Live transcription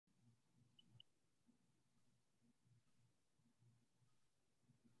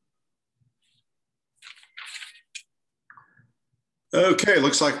Okay,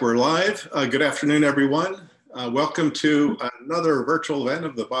 looks like we're live. Good afternoon, everyone. Welcome to another virtual event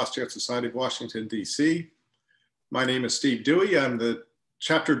of the Bastiat Society of Washington, DC. My name is Steve Dewey. I'm the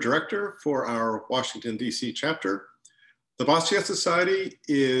chapter director for our Washington, DC chapter. The Bastiat Society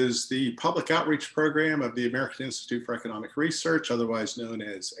is the public outreach program of the American Institute for Economic Research, otherwise known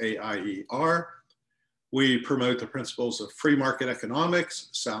as AIER. We promote the principles of free market economics,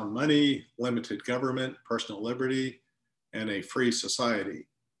 sound money, limited government, personal liberty, and a free society.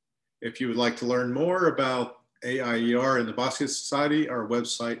 If you would like to learn more about AIER and the Bastiat Society, our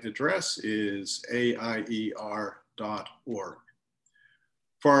website address is aier.org.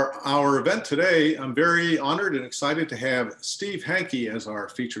 For our event today, I'm very honored and excited to have Steve Hanke as our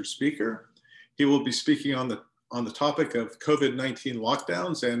featured speaker. He will be speaking on the topic of COVID-19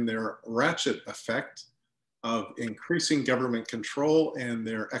 lockdowns and their ratchet effect of increasing government control and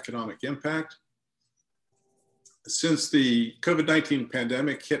their economic impact. Since the COVID-19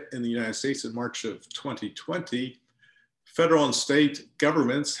 pandemic hit in the United States in March of 2020, federal and state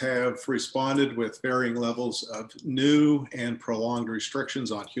governments have responded with varying levels of new and prolonged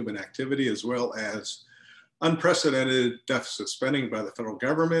restrictions on human activity, as well as unprecedented deficit spending by the federal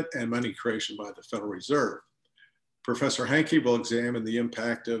government and money creation by the Federal Reserve. Professor Hanke will examine the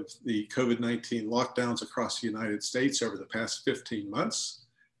impact of the COVID-19 lockdowns across the United States over the past 15 months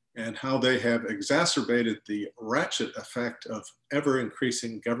and how they have exacerbated the ratchet effect of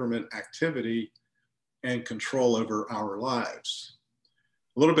ever-increasing government activity and control over our lives.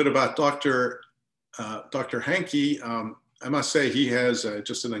 A little bit about Dr. Hanke. I must say he has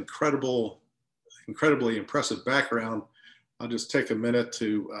just an incredibly impressive background. I'll just take a minute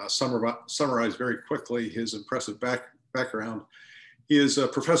to summarize very quickly his impressive background. He is a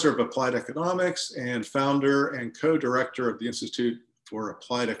professor of applied economics and founder and co-director of the Institute for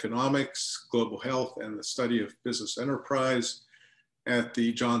Applied Economics, Global Health, and the Study of Business Enterprise at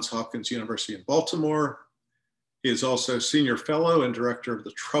the Johns Hopkins University in Baltimore. He is also senior fellow and director of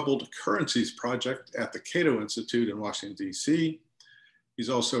the Troubled Currencies Project at the Cato Institute in Washington, DC. He's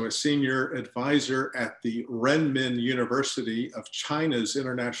also a senior advisor at the Renmin University of China's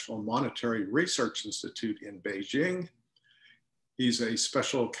International Monetary Research Institute in Beijing. He's a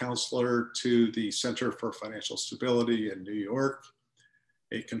special counselor to the Center for Financial Stability in New York,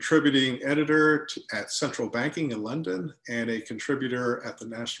 a contributing editor at Central Banking in London, and a contributor at the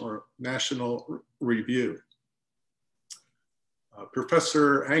National Review.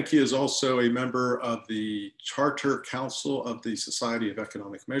 Professor Hanke is also a member of the Charter Council of the Society of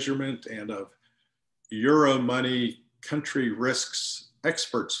Economic Measurement and of Euromoney Country Risks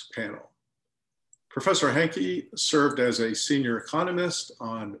Experts Panel. Professor Hanke served as a senior economist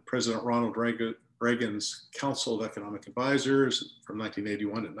on President Ronald Reagan's Council of Economic Advisors from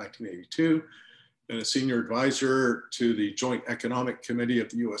 1981 to 1982, and a senior advisor to the Joint Economic Committee of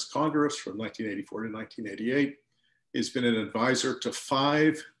the US Congress from 1984 to 1988. He's been an advisor to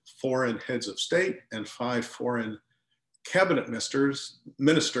 5 foreign heads of state and 5 foreign cabinet ministers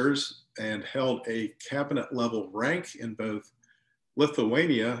and held a cabinet level rank in both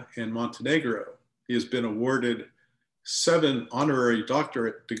Lithuania and Montenegro. He has been awarded 7 honorary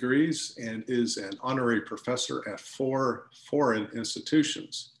doctorate degrees and is an honorary professor at 4 foreign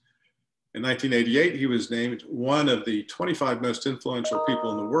institutions. In 1988, he was named one of the 25 most influential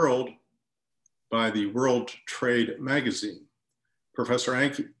people in the world by the World Trade magazine. Professor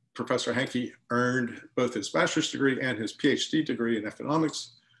Hanke earned both his bachelor's degree and his PhD degree in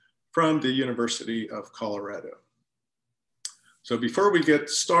economics from the University of Colorado. So before we get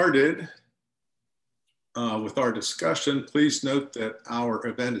started with our discussion, please note that our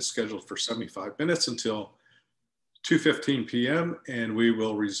event is scheduled for 75 minutes until 2:15 p.m. and we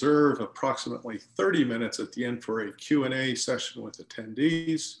will reserve approximately 30 minutes at the end for a Q&A session with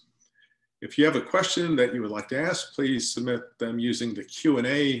attendees. If you have a question that you would like to ask, please submit them using the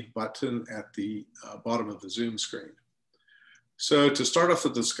Q&A button at the bottom of the Zoom screen. So to start off the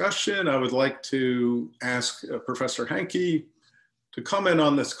discussion, I would like to ask Professor Hanke to comment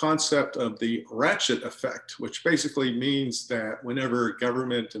on this concept of the ratchet effect, which basically means that whenever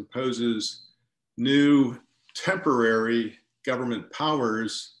government imposes new temporary government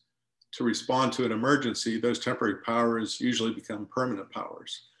powers to respond to an emergency, those temporary powers usually become permanent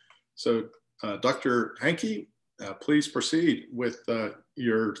powers. So Dr. Hanke, please proceed with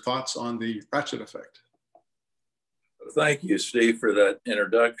your thoughts on the ratchet effect. Thank you, Steve, for that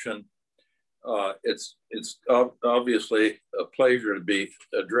introduction. It's obviously a pleasure to be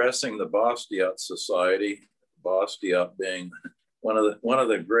addressing the Bastiat Society, Bastiat being one of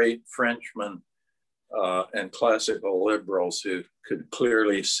the great Frenchmen and classical liberals who could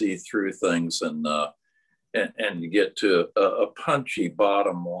clearly see through things and and you get to a punchy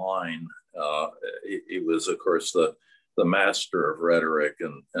bottom line. He was, of course, the master of rhetoric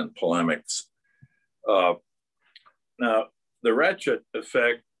and polemics. Now, the Ratchet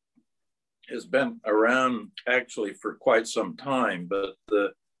Effect has been around actually for quite some time, but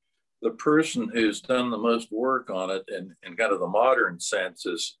the person who's done the most work on it in kind of the modern sense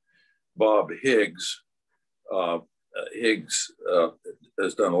is Bob Higgs. Higgs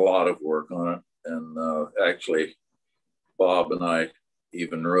has done a lot of work on it. And actually, Bob and I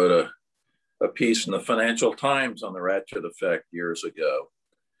even wrote a piece in the Financial Times on the Ratchet Effect years ago.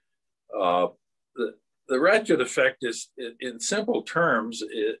 The Ratchet Effect is, in simple terms,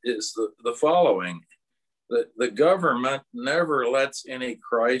 is the following. The government never lets any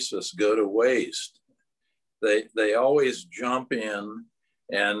crisis go to waste. They always jump in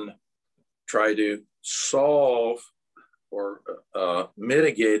and try to solve or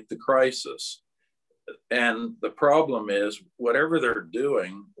mitigate the crisis. And the problem is, whatever they're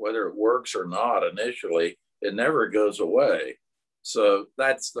doing, whether it works or not initially, it never goes away. So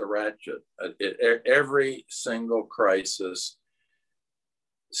that's the ratchet. Every single crisis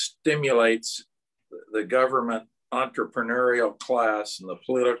stimulates the government entrepreneurial class and the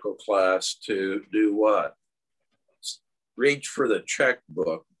political class to do what? Reach for the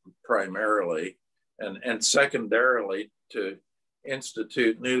checkbook primarily, and secondarily to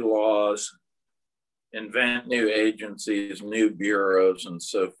institute new laws, invent new agencies, new bureaus, and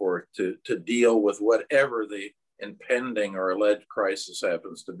so forth to deal with whatever the impending or alleged crisis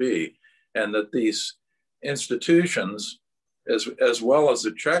happens to be. And that these institutions, as well as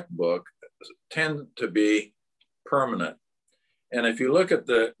the checkbook, tend to be permanent. And if you look at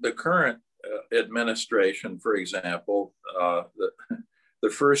the current administration, for example, the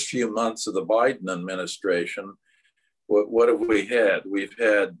first few months of the Biden administration, what have we had? We've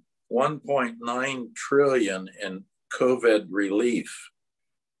had 1.9 trillion in COVID relief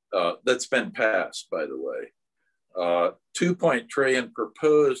that's been passed, by the way. 2 trillion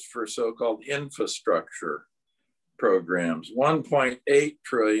proposed for so-called infrastructure programs, 1.8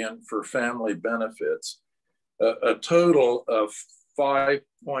 trillion for family benefits, a total of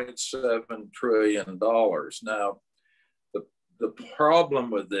 $5.7 trillion. Now, the problem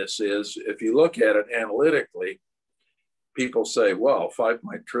with this is, if you look at it analytically, people say, well, 5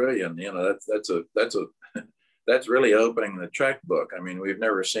 trillion, you know, that's really opening the checkbook. I mean, we've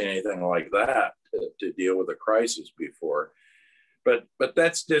never seen anything like that to deal with a crisis before. But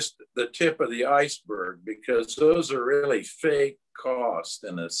that's just the tip of the iceberg, because those are really fake costs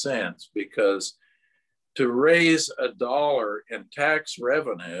in a sense, because to raise $1 in tax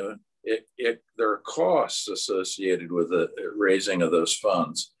revenue, there are costs associated with the raising of those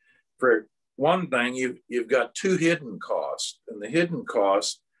funds. For one thing, you've got two hidden costs, and the hidden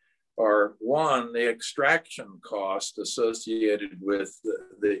costs are, one, the extraction cost associated with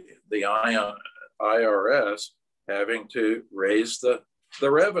the IRS having to raise the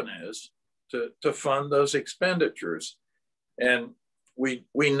revenues to fund those expenditures. And we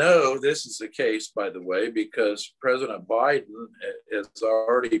know this is the case, by the way, because President Biden has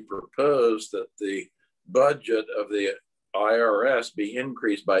already proposed that the budget of the IRS be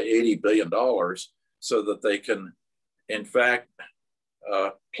increased by $80 billion so that they can, in fact,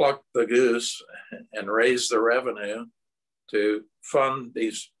 pluck the goose and raise the revenue to fund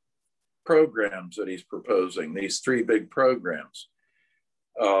these programs that he's proposing, these three big programs.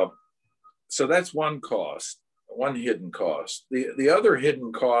 So that's one cost, one hidden cost. The other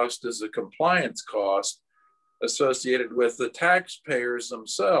hidden cost is the compliance cost associated with the taxpayers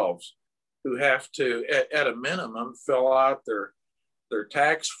themselves, who have to, at a minimum, fill out their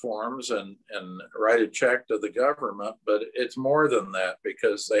tax forms and write a check to the government. But it's more than that,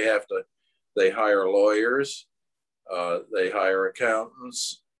 because they hire lawyers, they hire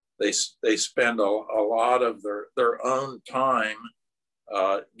accountants, they spend a lot of their own time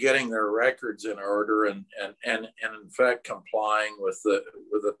getting their records in order and in fact complying with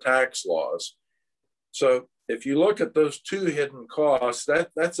the tax laws. So if you look at those two hidden costs,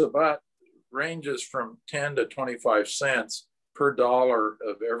 that's about ranges from 10 to 25 cents per dollar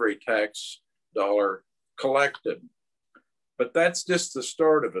of every tax dollar collected. But that's just the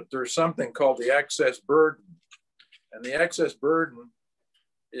start of it. There's something called the excess burden. And the excess burden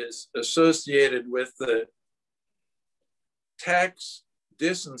is associated with the tax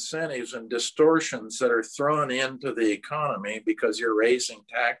disincentives and distortions that are thrown into the economy because you're raising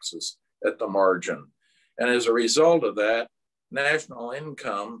taxes at the margin. And as a result of that, national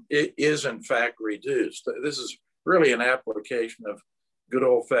income is in fact reduced. This is really an application of good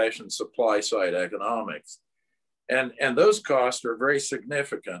old-fashioned supply-side economics. And those costs are very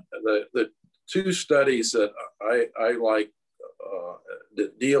significant. The two studies that I like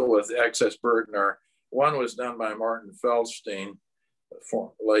that deal with excess burden are, one was done by Martin Feldstein,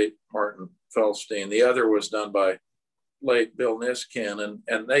 late Martin Feldstein. The other was done by late Bill Niskin,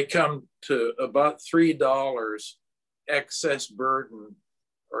 and they come to about $3 excess burden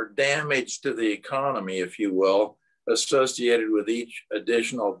or damage to the economy, if you will, associated with each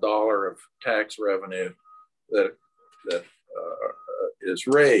additional dollar of tax revenue that is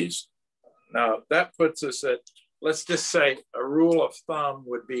raised. Now that puts us at, let's just say a rule of thumb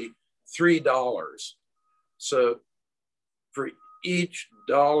would be $3. So for each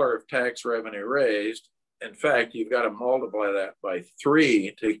dollar of tax revenue raised, in fact, you've got to multiply that by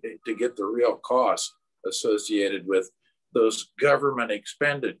 3 to get the real cost associated with those government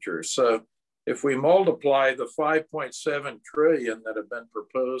expenditures. So if we multiply the 5.7 trillion that have been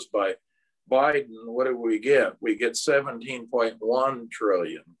proposed by Biden, what do we get? We get 17.1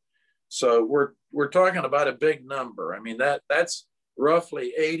 trillion. So we're talking about a big number. I mean, that's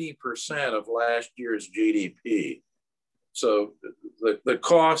roughly 80% of last year's GDP. So the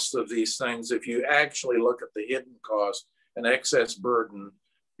cost of these things, if you actually look at the hidden cost and excess burden,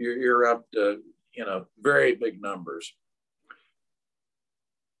 you're up to, you know, very big numbers.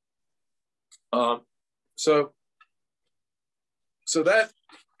 So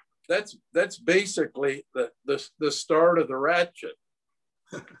that's basically the start of the ratchet.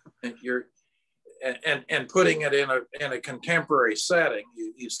 And putting it in a contemporary setting,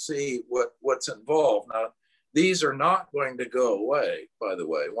 you see what's involved. Now, these are not going to go away, by the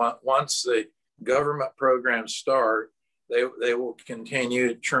way. Once the government programs start, they will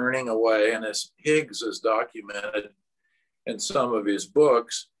continue churning away. And as Higgs has documented in some of his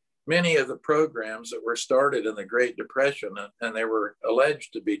books, many of the programs that were started in the Great Depression, and they were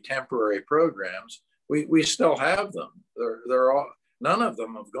alleged to be temporary programs, we still have them. They're all, none of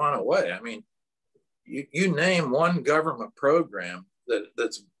them have gone away. I mean, you name one government program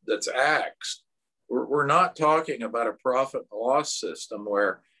that's axed. We're not talking about a profit and loss system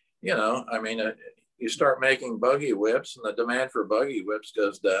where, you know, I mean, you start making buggy whips and the demand for buggy whips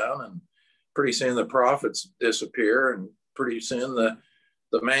goes down, and pretty soon the profits disappear, and pretty soon the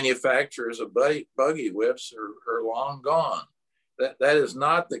manufacturers of buggy whips are long gone. That is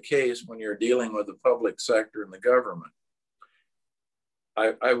not the case when you're dealing with the public sector and the government.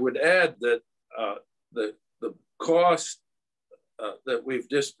 I would add that the cost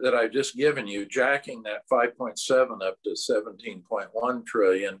that I've just given you, jacking that 5.7 up to 17.1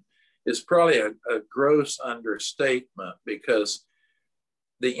 trillion, is probably a gross understatement, because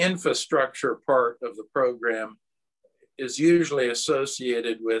the infrastructure part of the program is usually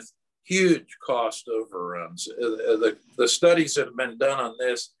associated with huge cost overruns. The studies that have been done on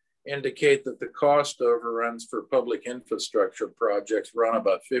this indicate that the cost overruns for public infrastructure projects run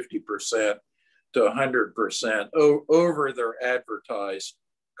about 50% to 100% over their advertised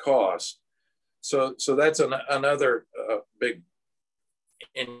cost. So that's another big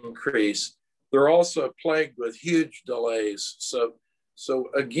increase. They're also plagued with huge delays. So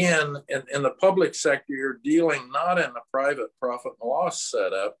again, in the public sector, you're dealing not in a private profit and loss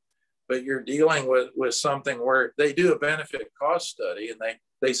setup, but you're dealing with something where they do a benefit cost study, and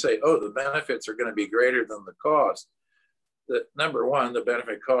they say, oh, the benefits are going to be greater than the cost. Number one, the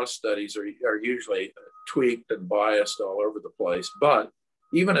benefit cost studies are usually tweaked and biased all over the place. But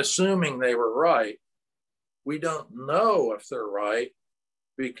even assuming they were right, we don't know if they're right,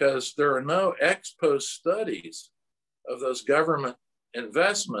 because there are no ex post studies of those government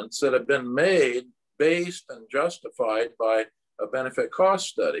investments that have been made based and justified by a benefit cost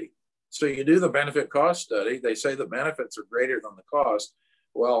study. So you do the benefit cost study, they say the benefits are greater than the cost.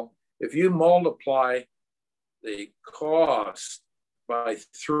 Well, if you multiply the cost by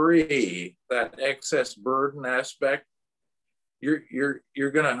 3, that excess burden aspect, you're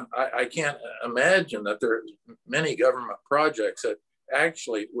gonna, I can't imagine that there are many government projects that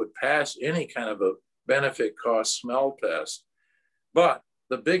actually would pass any kind of a benefit cost smell test. But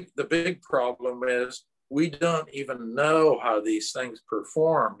the big problem is we don't even know how these things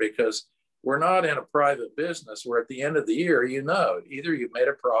perform, because we're not in a private business where at the end of the year, you know, either you've made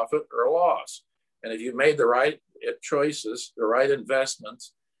a profit or a loss. And if you made the right choices, the right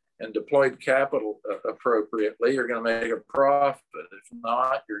investments, and deployed capital appropriately, you're going to make a profit. If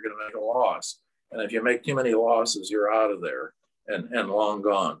not, you're going to make a loss. And if you make too many losses, you're out of there and long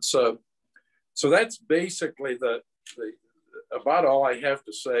gone. So that's basically about all I have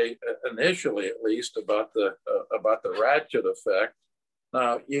to say initially, at least, about the ratchet effect.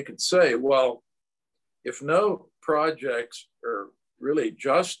 Now, you could say, well, if no projects are really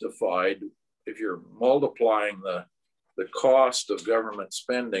justified, if you're multiplying the the cost of government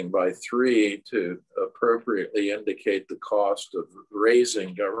spending by 3 to appropriately indicate the cost of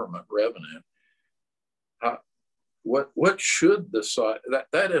raising government revenue. What should the size,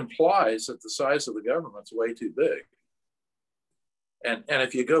 that implies that the size of the government's way too big. And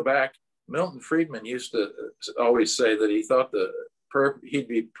if you go back, Milton Friedman used to always say that he thought he'd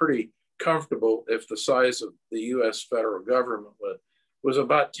be pretty comfortable if the size of the US federal government was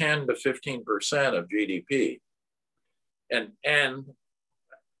about 10 to 15% of GDP. And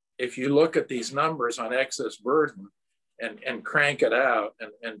if you look at these numbers on excess burden and crank it out,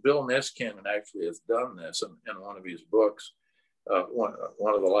 and Bill Niskanen actually has done this in one of his books, one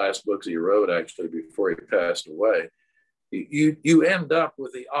of the last books he wrote actually before he passed away, you end up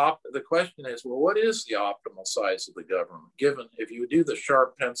with the question is, well, what is the optimal size of the government? Given if you do the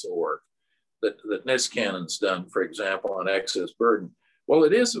sharp pencil work that Niskanen's done, for example, on excess burden, well,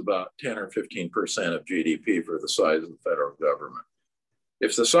 it is about 10 or 15% of GDP for the size of the federal government.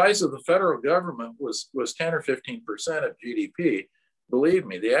 If the size of the federal government was 10 or 15% of GDP, believe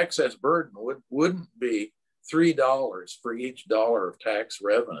me, the excess burden wouldn't be $3 for each dollar of tax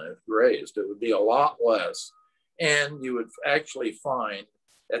revenue raised. It would be a lot less. And you would actually find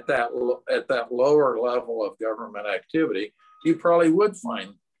at that lower level of government activity, you probably would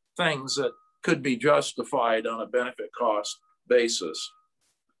find things that could be justified on a benefit cost basis.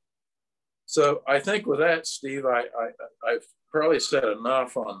 So I think with that, Steve, I've probably said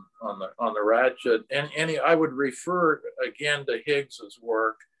enough on the Ratchet. And I would refer again to Higgs's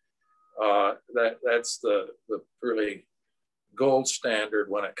work. That's the really gold standard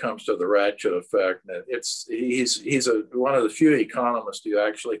when it comes to the Ratchet effect. He's one of the few economists who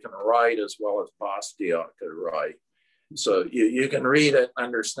actually can write as well as Bastiat could write. So you can read it,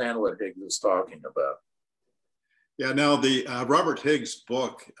 understand what Higgs is talking about. Yeah, now the Robert Higgs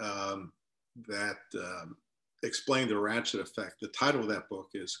book that explained the Ratchet effect, the title of that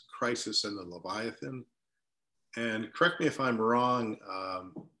book is Crisis and the Leviathan. And correct me if I'm wrong,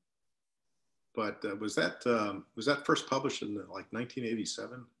 but was that first published in like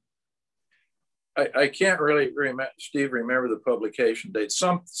 1987? I can't really remember, Steve, remember the publication date.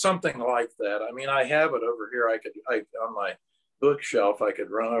 Something like that. I mean, I have it over here. On my bookshelf, I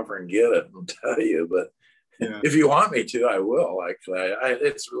could run over and get it and tell you. But yeah, if you want me to, I will. Actually,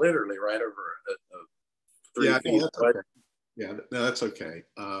 it's literally right over. 3 feet. No, that's okay. Yeah, no, that's okay.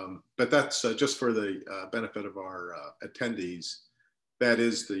 But that's just for the benefit of our attendees. That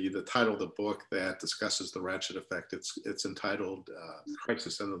is the title of the book that discusses the Ratchet effect. It's entitled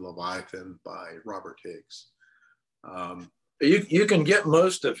Crisis and the Leviathan by Robert Higgs. You can get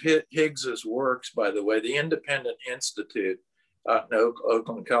most of Higgs's works, by the way. The Independent Institute in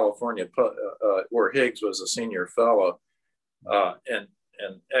Oakland, California, where Higgs was a senior fellow and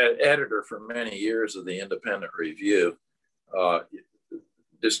editor for many years of the Independent Review.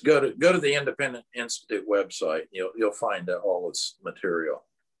 Just go to the Independent Institute website. You'll find all this material.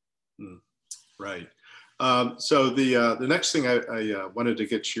 Right. So the next thing I wanted to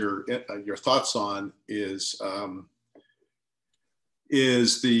get your thoughts on is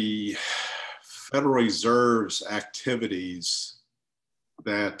the Federal Reserve's activities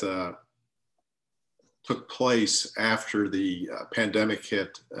that took place after the pandemic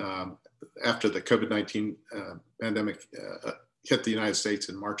hit, after the COVID-19 pandemic hit the United States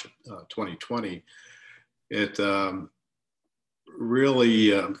in March of 2020. It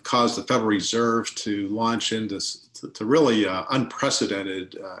really caused the Federal Reserve to launch into really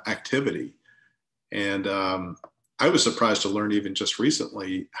unprecedented activity. And I was surprised to learn even just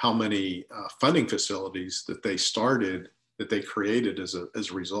recently how many funding facilities that they created as a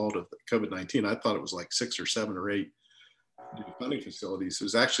result of COVID-19. I thought it was like 6 or 7 or 8 new funding facilities. It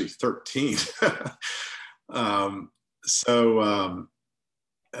was actually 13.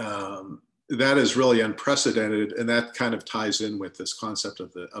 That is really unprecedented, and that kind of ties in with this concept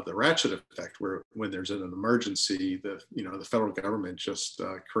of the Ratchet effect, where when there's an emergency, the federal government just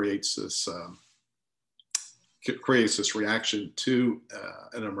creates this reaction to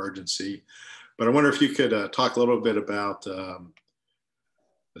an emergency. But I wonder if you could talk a little bit about the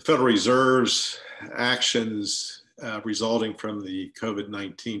Federal Reserve's actions resulting from the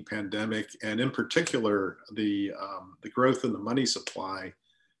COVID-19 pandemic, and in particular, the growth in the money supply.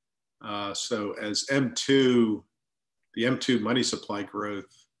 So as the M2 money supply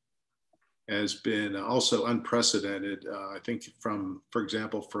growth has been also unprecedented. I think for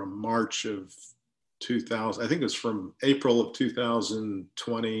example, from March of 2000, I think it was from April of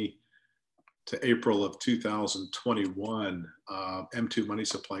 2020 to April of 2021, M2 money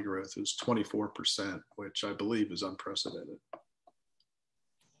supply growth is 24%, which I believe is unprecedented.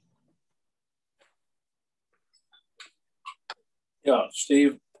 Yeah,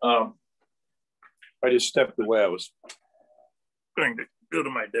 Steve, I just stepped away. I was going to go to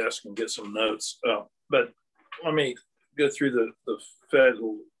my desk and get some notes, but let me go through the Fed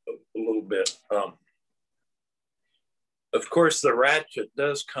a little bit. Of course, the ratchet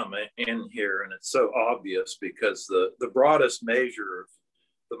does come in here, and it's so obvious because the broadest measure of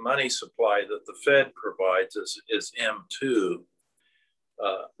the money supply that the Fed provides is M2.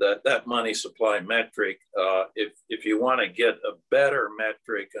 That money supply metric. If you want to get a better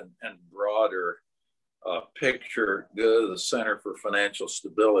metric and broader picture, go to the Center for Financial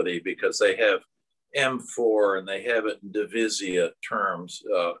Stability, because they have M4 and they have it in divisia terms.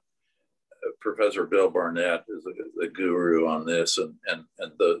 Professor Bill Barnett is the guru on this, and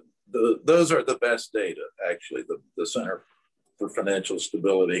those are the best data, actually, the Center for Financial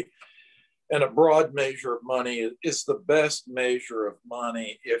Stability. And a broad measure of money is the best measure of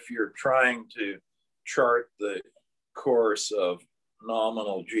money if you're trying to chart the course of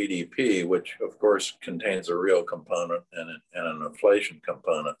nominal GDP, which of course contains a real component and an inflation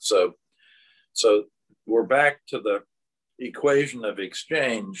component. So we're back to the equation of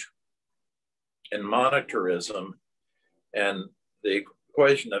exchange and monetarism, and the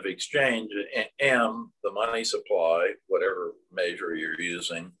equation of exchange, M, the money supply, whatever measure you're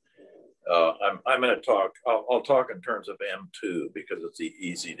using. I'm going to talk, I'll talk in terms of M2 because it's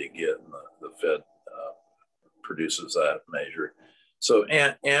easy to get, and the Fed produces that measure. So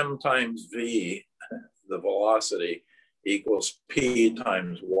M times V, the velocity, equals P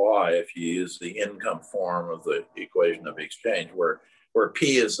times Y if you use the income form of the equation of exchange, where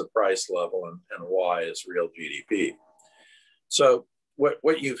P is the price level and Y is real GDP. So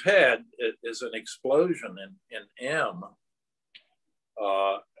what you've had is an explosion in M,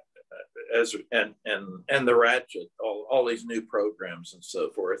 and the ratchet, all these new programs and so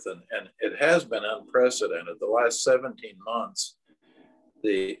forth, and it has been unprecedented. The last 17 months,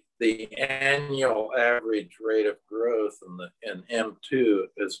 the annual average rate of growth in M2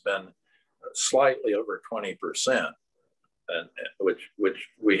 has been slightly over 20%. And which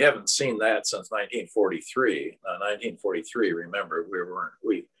we haven't seen that since 1943. 1943, remember,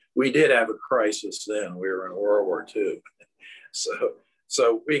 we did have a crisis then. We were in World War II,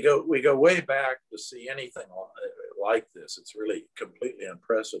 so we go way back to see anything like this. It's really completely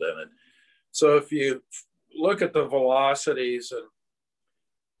unprecedented. So if you look at the velocities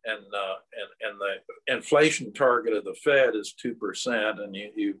and the inflation target of the Fed is 2%, and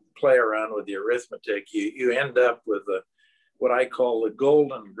you play around with the arithmetic, you end up with what I call the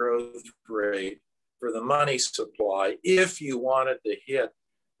golden growth rate for the money supply. If you wanted to hit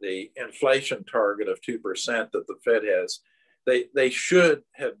the inflation target of 2% that the Fed has, they should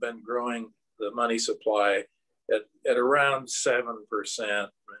have been growing the money supply at around 7%,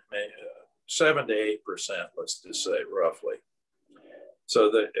 7 to 8%, let's just say roughly.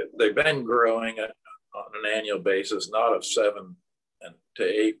 So they've been growing on an annual basis, not of 7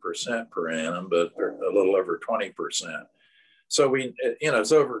 to 8% per annum, but a little over 20%. So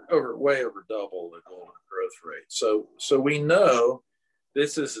it's way over double the golden growth rate. So we know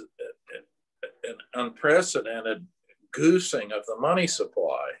this is an unprecedented goosing of the money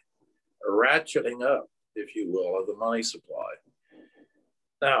supply, a ratcheting up, if you will, of the money supply.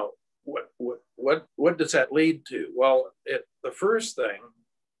 Now, what does that lead to? Well, the first thing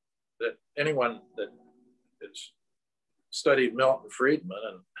that anyone that has studied Milton Friedman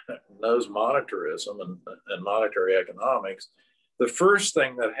and knows monetarism and monetary economics, the first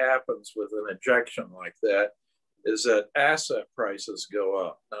thing that happens with an injection like that is that asset prices go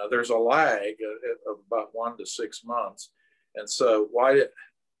up. Now, there's a lag of about 1 to 6 months. And so why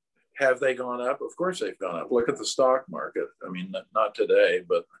have they gone up? Of course they've gone up. Look at the stock market. I mean, not today,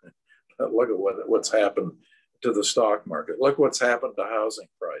 but look at what's happened to the stock market. Look what's happened to housing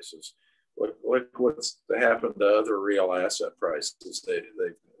prices. Look what's happened to other real asset prices.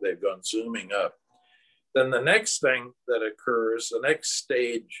 They've gone zooming up. Then the next thing that occurs, the next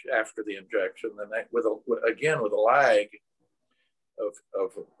stage after the injection, with a lag of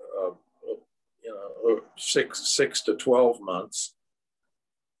 6 to 12 months,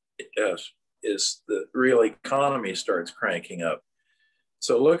 is the real economy starts cranking up.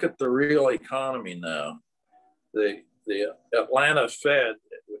 So look at the real economy now. The Atlanta Fed,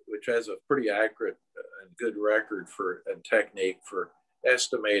 which has a pretty accurate and good record and technique for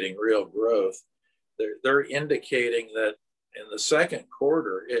estimating real growth, they're indicating that in the second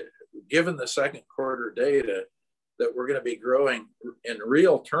quarter, given the second quarter data, that we're going to be growing in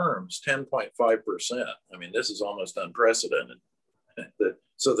real terms 10.5%. I mean, this is almost unprecedented.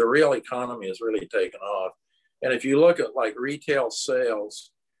 So the real economy has really taken off. And if you look at like retail sales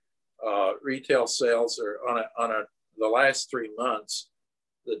are on the last 3 months,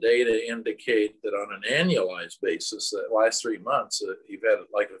 the data indicate that on an annualized basis, that last 3 months, you've had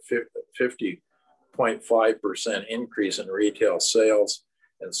like a 50.5% increase in retail sales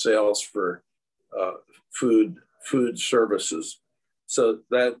and sales for food services. So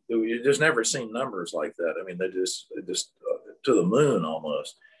that you just never seen numbers like that. I mean, they just to the moon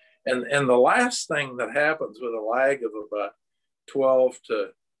almost. And the last thing that happens with a lag of about 12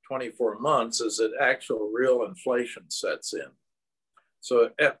 to 24 months is that actual real inflation sets in.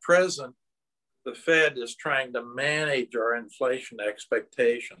 So at present, the Fed is trying to manage our inflation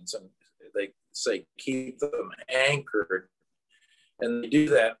expectations, and they say keep them anchored. And they do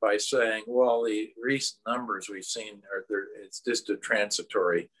that by saying, well, the recent numbers we've seen, it's just a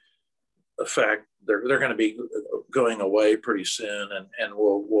transitory effect. They're going to be going away pretty soon, and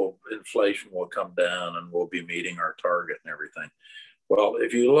inflation will come down and we'll be meeting our target and everything. Well,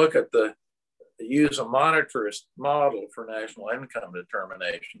 if you look at use a monetarist model for national income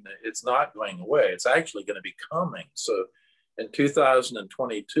determination, it's not going away. It's actually going to be coming. So in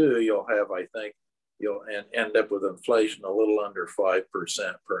 2022, you'll end up with inflation a little under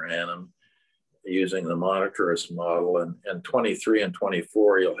 5% per annum using the monetarist model. And 23 and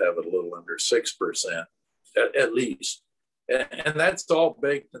 24, you'll have it a little under 6% at least. And that's all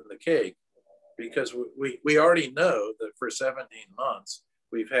baked in the cake, because we already know that for 17 months,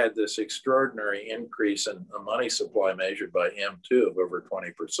 we've had this extraordinary increase in the money supply measured by M2 of over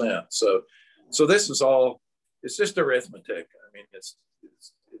 20%. So this is all, it's just arithmetic. I mean,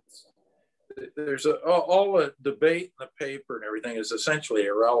 there's all the debate in the paper and everything is essentially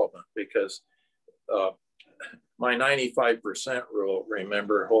irrelevant, because my 95% rule,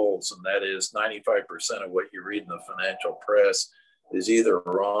 remember, holds, and that is 95% of what you read in the financial press is either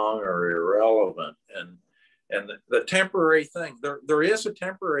wrong or irrelevant. And the temporary thing, there is a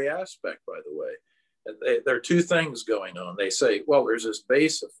temporary aspect, by the way. There are two things going on. They say, well, there's this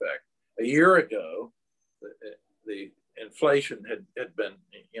base effect. A year ago, the inflation had been,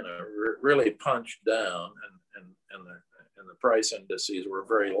 really punched down, and the price indices were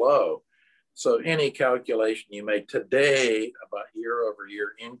very low. So any calculation you make today about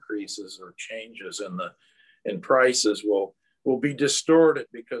year-over-year increases or changes in prices will be distorted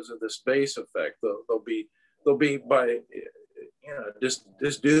because of this base effect. They'll be by, just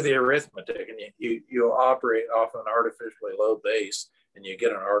do the arithmetic, and you operate off an artificially low base, and you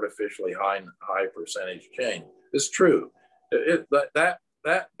get an artificially high percentage change. It's true. That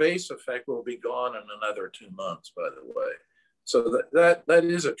base effect will be gone in another 2 months, by the way. So that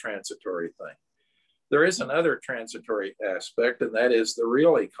is a transitory thing. There is another transitory aspect, and that is the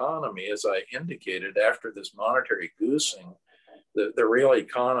real economy. As I indicated, after this monetary goosing, the real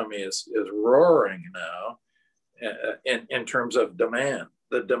economy is roaring now in terms of demand.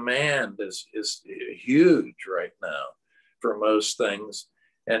 The demand is huge right now for most things.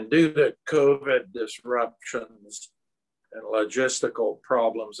 And due to COVID disruptions and logistical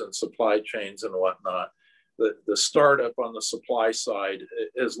problems and supply chains and whatnot, the startup on the supply side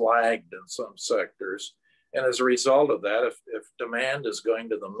is lagged in some sectors. And as a result of that, if demand is going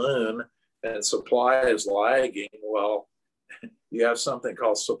to the moon and supply is lagging, well, you have something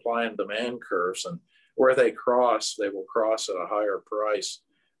called supply and demand curves, and where they will cross at a higher price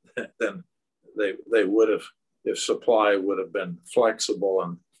than they would have if supply would have been flexible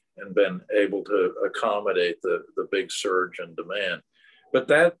and been able to accommodate the big surge in demand. But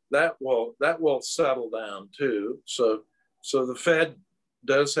that will settle down too. So the Fed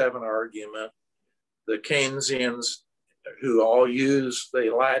does have an argument. The Keynesians, who they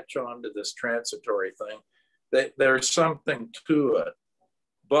latch on to this transitory thing. There's something to it,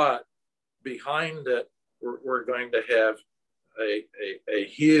 but behind it, we're going to have a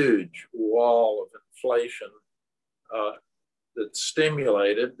huge wall of inflation that's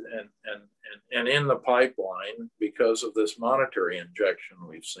stimulated and in the pipeline because of this monetary injection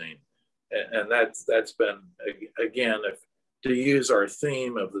we've seen. And that's been, again, to use our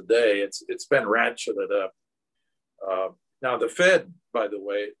theme of the day, it's been ratcheted up. Now the Fed, by the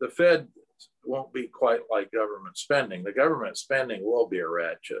way, the Fed won't be quite like government spending. The government spending will be a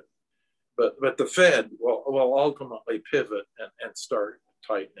ratchet, but the Fed will ultimately pivot and start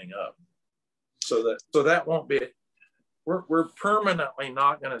tightening up. So that won't be. We're permanently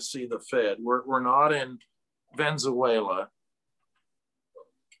not going to see the Fed. We're not in Venezuela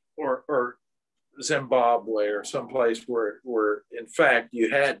or Zimbabwe or someplace where in fact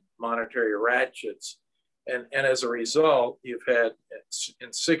you had monetary ratchets, and as a result you've had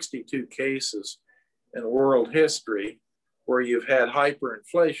in 62 cases in world history where you've had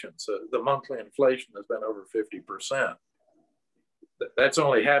hyperinflation. So the monthly inflation has been over 50%. That's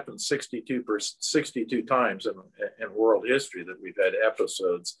only happened 62 times in world history that we've had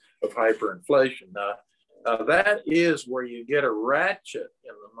episodes of hyperinflation. Now, that is where you get a ratchet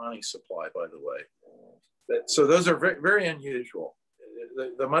in the money supply, by the way. So those are very, very unusual.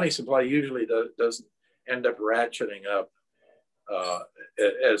 The money supply usually doesn't end up ratcheting up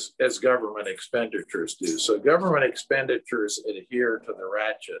as government expenditures do. So government expenditures adhere to the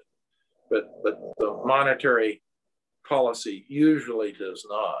ratchet, but the monetary policy usually does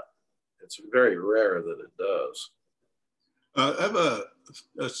not. It's very rare that it does. I have a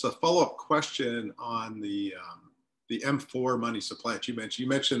follow-up question on the M4 money supply that you mentioned. You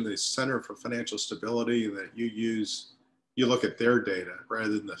mentioned the Center for Financial Stability, that you look at their data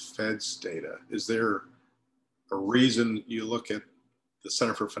rather than the Fed's data. Is there a reason you look at the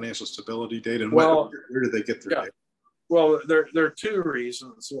Center for Financial Stability data, and where do they get their data? Well, there are two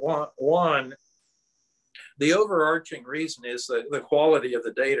reasons. One, the overarching reason is that the quality of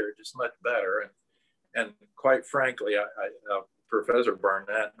the data is just much better. And quite frankly, Professor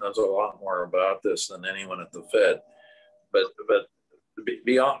Barnett knows a lot more about this than anyone at the Fed. But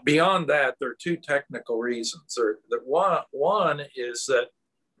beyond that, there are two technical reasons. One is that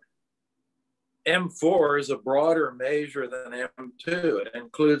M4 is a broader measure than M2. It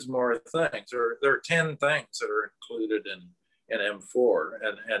includes more things. There are 10 things that are included in M4,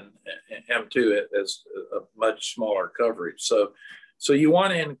 and M2 has a much smaller coverage. So you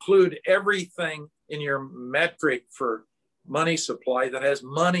want to include everything in your metric for money supply that has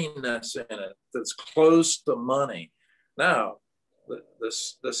moneyness in it, that's close to money. Now,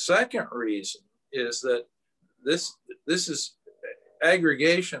 the second reason is that this is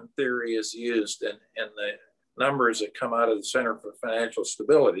aggregation theory is used in the numbers that come out of the Center for Financial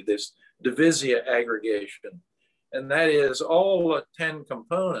Stability, this Divisia aggregation. And that is all the 10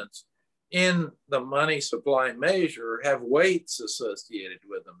 components in the money supply measure have weights associated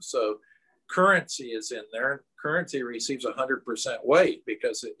with them. So currency is in there. Currency receives 100% weight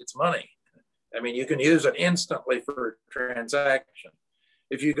because it's money. I mean, you can use it instantly for a transaction.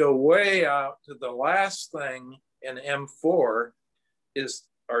 If you go way out to the last thing in M4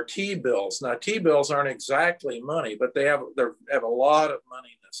 are T-bills. Now, T-bills aren't exactly money, but they have a lot of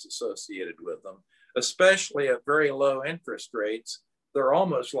moneyness associated with them, especially at very low interest rates. They're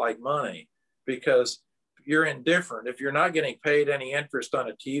almost like money because you're indifferent. If you're not getting paid any interest on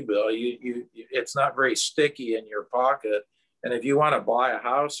a T-bill, it's not very sticky in your pocket. And if you want to buy a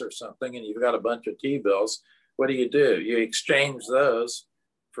house or something and you've got a bunch of T-bills, what do? You exchange those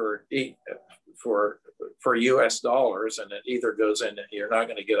for US dollars, and it either goes in, you're not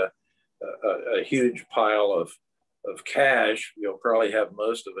going to get a huge pile of cash. You'll probably have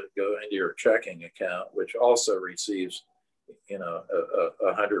most of it go into your checking account, which also receives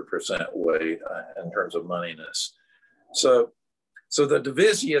 100% weight in terms of moneyness. So the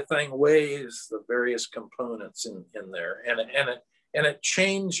Divisia thing weighs the various components in there, and it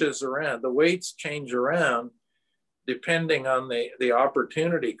changes around. The weights change around depending on the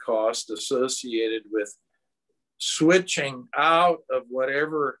opportunity cost associated with switching out of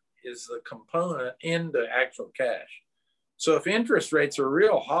whatever is the component into actual cash. So if interest rates are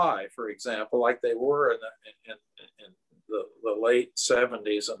real high, for example, like they were in the late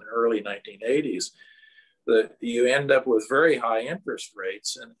 70s and early 1980s, you end up with very high interest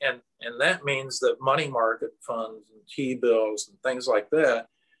rates. And that means that money market funds and T-bills and things like that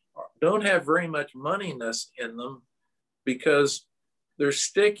don't have very much moneyness in them because they're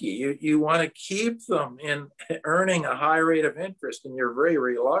sticky. You want to keep them in earning a high rate of interest, and you're very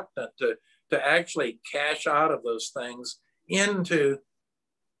reluctant to actually cash out of those things into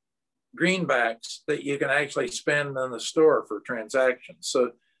greenbacks that you can actually spend in the store for transactions.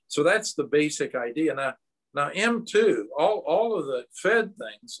 So that's the basic idea. Now M2, all of the Fed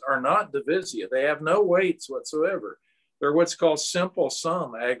things are not divisia. They have no weights whatsoever. They're what's called simple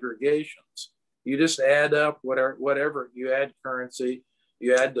sum aggregations. You just add up whatever you add currency,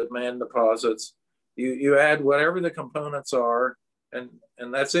 you add demand deposits, you add whatever the components are, and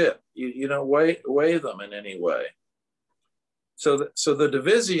that's it. You don't weigh them in any way. So the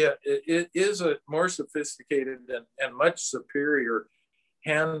Divisia is a more sophisticated and much superior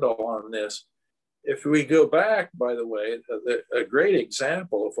handle on this. If we go back, by the way, a great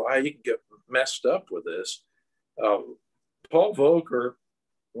example of how you can get messed up with this, Paul Volcker,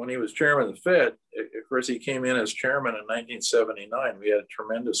 when he was chairman of the Fed, of course, he came in as chairman in 1979. We had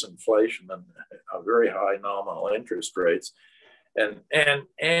tremendous inflation and very high nominal interest rates. And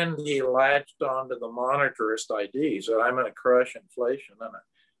he latched onto the monetarist idea. He said, I'm going to crush inflation,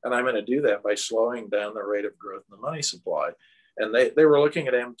 and I'm going to do that by slowing down the rate of growth in the money supply. And they were looking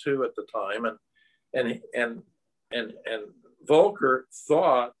at M2 at the time, and Volcker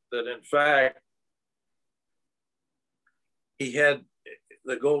thought that, in fact, he had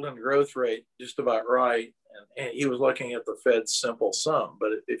the golden growth rate just about right, and he was looking at the Fed's simple sum.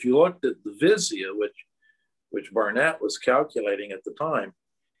 But if you looked at the Vizia, which Barnett was calculating at the time,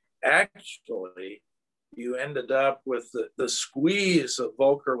 actually, you ended up with the squeeze that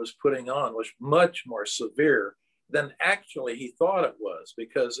Volcker was putting on was much more severe than actually he thought it was.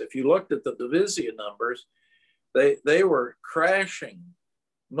 Because if you looked at the Vizia numbers, they were crashing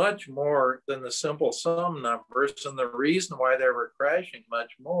much more than the simple sum numbers. And the reason why they were crashing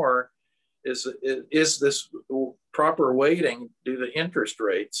much more is this proper weighting due to interest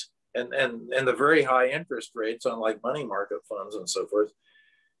rates and the very high interest rates on like money market funds and so forth.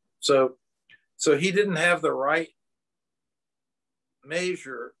 So he didn't have the right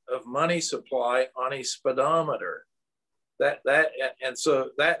measure of money supply on his speedometer. That's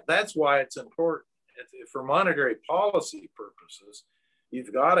why it's important for monetary policy purposes.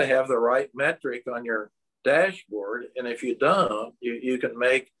 You've got to have the right metric on your dashboard, and if you don't, you can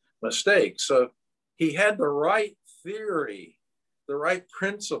make mistakes. So he had the right theory, the right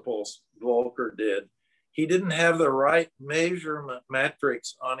principles. Volcker did. He didn't have the right measurement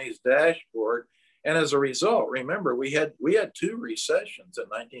metrics on his dashboard. And as a result, remember, we had two recessions in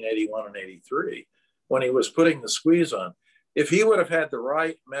 1981 and 83 when he was putting the squeeze on. If he would have had the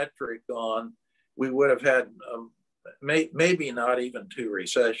right metric on, we would have had maybe not even two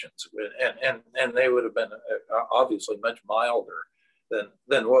recessions. And they would have been obviously much milder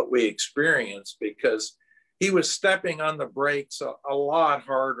than what we experienced, because he was stepping on the brakes a lot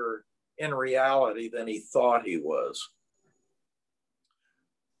harder in reality than he thought he was.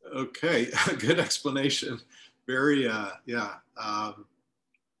 Okay, good explanation. Very,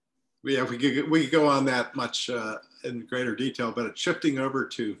 we could go on that much in greater detail, but shifting over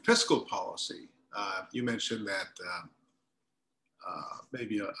to fiscal policy, you mentioned that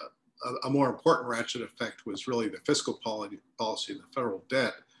maybe a more important ratchet effect was really the fiscal policy of the federal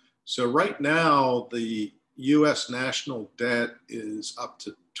debt. So right now, the U.S. national debt is up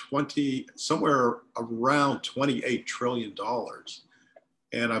to somewhere around $28 trillion.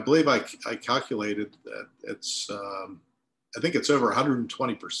 And I believe I calculated that it's, I think it's over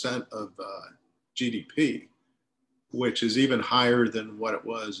 120% of GDP, which is even higher than what it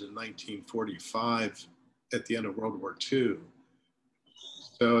was in 1945 at the end of World War II.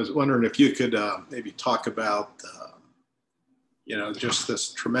 So I was wondering if you could maybe talk about, just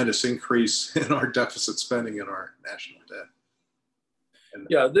this tremendous increase in our deficit spending in our national debt.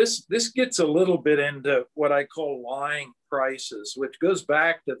 Yeah, this gets a little bit into what I call lying prices, which goes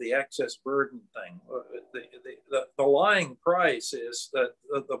back to the excess burden thing. The lying price is that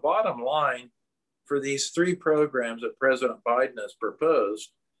the bottom line for these three programs that President Biden has proposed,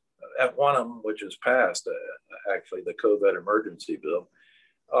 at one of them, which is passed, actually the COVID emergency bill,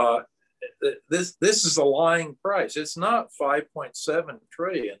 this is a lying price. It's not 5.7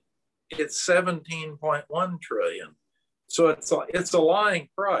 trillion, it's 17.1 trillion. So it's a lying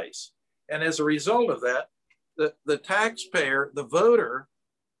price. And as a result of that, the taxpayer, the voter,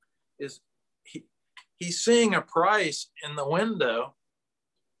 he's seeing a price in the window,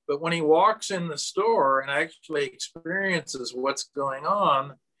 but when he walks in the store and actually experiences what's going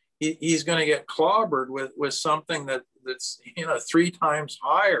on, he's going to get clobbered with something that's 3 times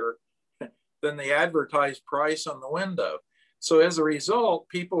higher than the advertised price on the window. So as a result,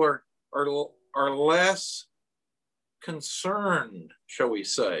 people are less concerned, shall we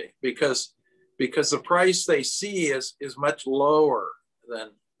say, because the price they see is much lower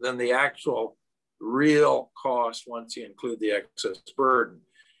than the actual real cost once you include the excess burden.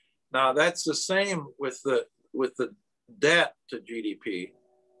 Now that's the same with the debt to GDP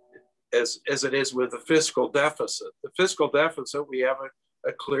as it is with the fiscal deficit. The fiscal deficit, we have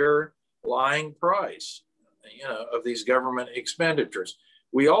a clear lying price, of these government expenditures.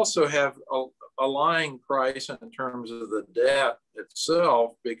 We also have a lying price in terms of the debt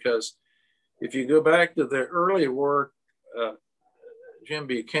itself, because if you go back to the early work Jim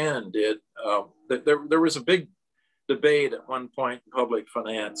Buchanan did, there was a big debate at one point in public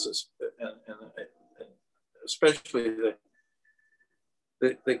finances, and especially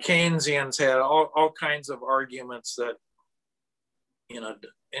the Keynesians had all kinds of arguments that,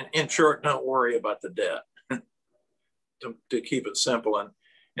 in short, don't worry about the debt, to keep it simple.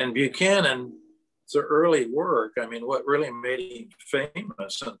 And Buchanan's early work, what really made him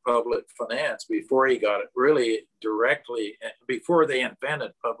famous in public finance before he got it really directly, before they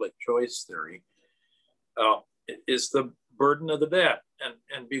invented public choice theory, is the burden of the debt.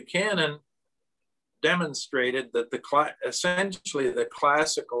 And Buchanan demonstrated that essentially the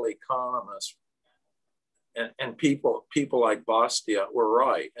classical economists and people like Bastiat were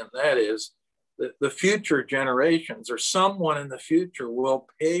right, and that is that the future generations or someone in the future will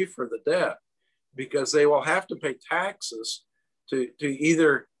pay for the debt because they will have to pay taxes to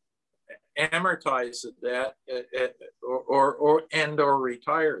either amortize the debt or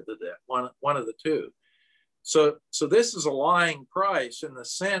retire the debt, one of the two. So this is a lying price in the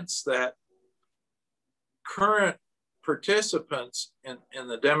sense that current participants in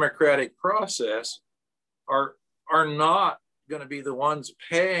the democratic process are not going to be the ones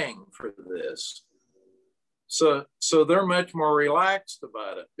paying for this. So they're much more relaxed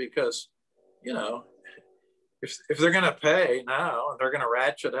about it because, you know, if they're going to pay now and they're going to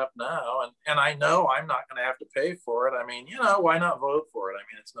ratchet up now, and I know I'm not going to have to pay for it. I mean, you know, why not vote for it? I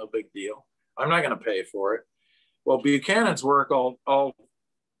mean, it's no big deal. I'm not going to pay for it. Well, Buchanan's work all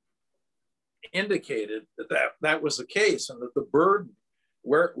indicated that was the case, and that the burden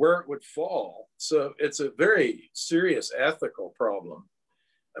where it would fall. So it's a very serious ethical problem.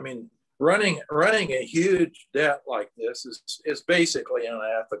 I mean, running a huge debt like this is basically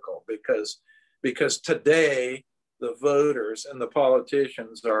unethical because today the voters and the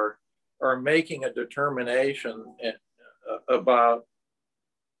politicians are making a determination about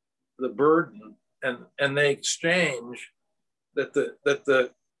the burden, and they exchange that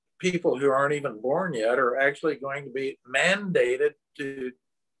the people who aren't even born yet are actually going to be mandated to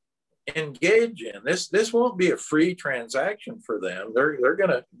engage in this. This won't be a free transaction for them. They're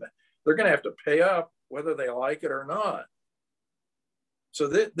gonna have to pay up whether they like it or not. So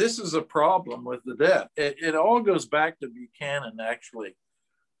this is a problem with the debt. It all goes back to Buchanan, actually.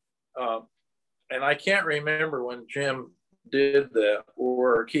 And I can't remember when Jim did that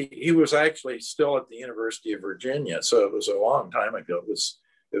work. He was actually still at the University of Virginia, so it was a long time ago. It was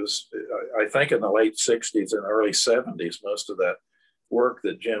I think in the late 60s and early 70s, most of that work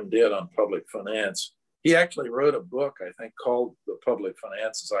that Jim did on public finance. He actually wrote a book, I think, called The Public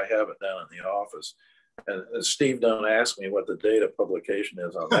Finances. I have it down in the office. And Steve, don't ask me what the date of publication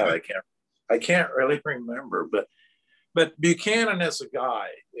is on that. I can't really remember. But Buchanan is a guy.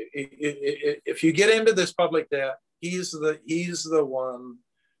 If you get into this public debt, he's the one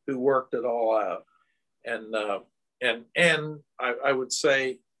who worked it all out. And I would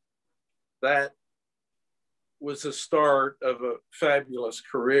say that was the start of a fabulous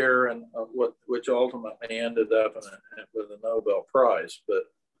career, and which ultimately ended up with a Nobel Prize. But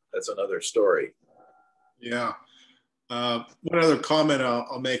that's another story. Yeah. One other comment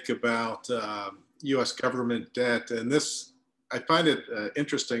I'll make about U.S. government debt, and this, I find it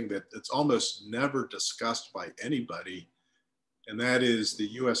interesting that it's almost never discussed by anybody, and that is the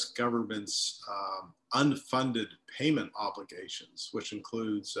U.S. government's unfunded payment obligations, which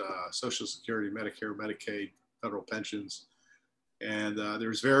includes Social Security, Medicare, Medicaid, federal pensions. And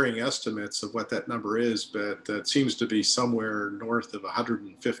there's varying estimates of what that number is, but it seems to be somewhere north of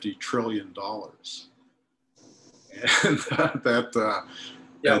 $150 trillion. And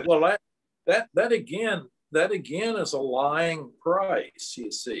that again is a lying price.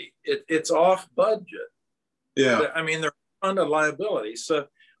 You see, it's off budget. Yeah, I mean, they're funded liabilities. So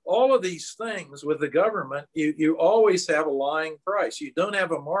all of these things with the government, you always have a lying price. You don't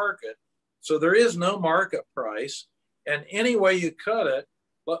have a market, so there is no market price. And any way you cut it,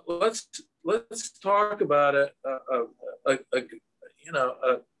 let's talk about a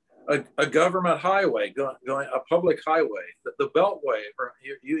government highway going a public highway, the Beltway.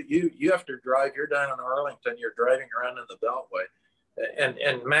 You have to drive. You're down in Arlington. You're driving around in the Beltway,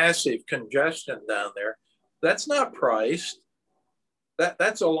 and massive congestion down there. That's not priced.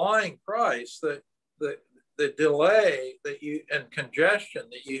 That's a lying price. The delay that you and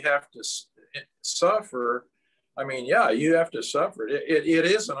congestion that you have to suffer. I mean, yeah, you have to suffer it. It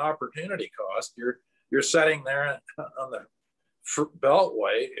is an opportunity cost. You're sitting there on the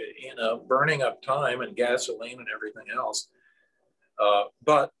Beltway, burning up time and gasoline and everything else.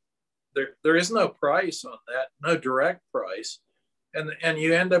 But there is no price on that, no direct price. And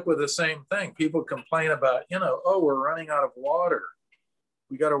you end up with the same thing. People complain about, we're running out of water.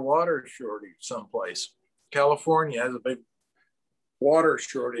 We got a water shortage someplace. California has a big water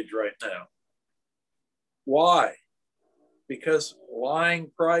shortage right now. Why? Because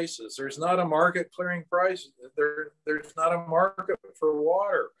lying prices. There's not a market clearing price. There's not a market for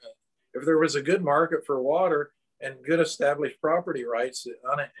water. If there was a good market for water and good established property rights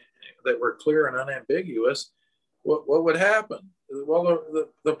that were clear and unambiguous, what would happen? Well,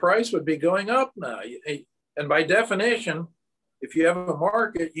 the price would be going up now. And by definition, if you have a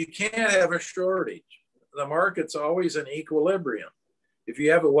market, you can't have a shortage. The market's always in equilibrium. If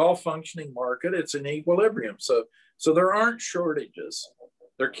you have a well-functioning market, it's in equilibrium. So there aren't shortages.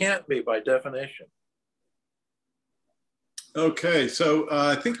 There can't be by definition. Okay, so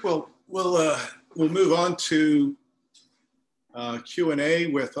I think we'll move on to Q&A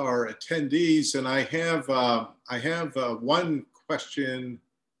with our attendees, and I have one question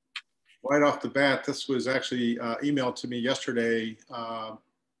right off the bat. This was actually emailed to me yesterday by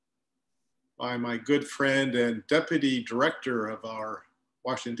my good friend and deputy director of our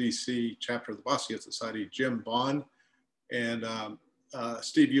Washington, D.C. chapter of the Bastiat Society, Jim Bond. And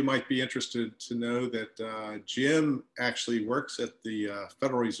Steve, you might be interested to know that Jim actually works at the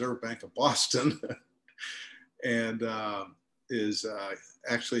Federal Reserve Bank of Boston and is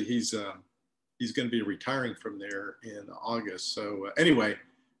actually, he's going to be retiring from there in August. So anyway,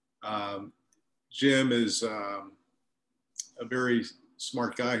 Jim is a very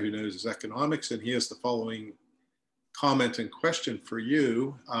smart guy who knows his economics, and he has the following comment and question for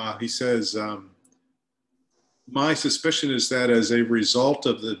you. He says, my suspicion is that as a result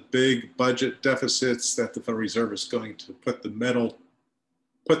of the big budget deficits that the Federal Reserve is going to put the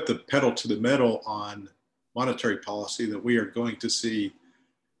pedal to the metal on monetary policy, that we are going to see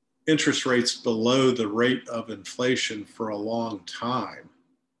interest rates below the rate of inflation for a long time.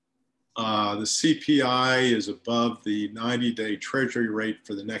 The CPI is above the 90-day Treasury rate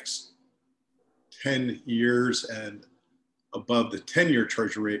for the next 10 years and above the 10-year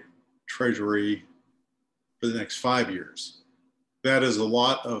Treasury for the next 5 years. That is a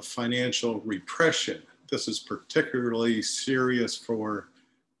lot of financial repression. This is particularly serious for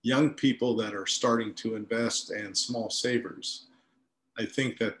young people that are starting to invest and small savers. I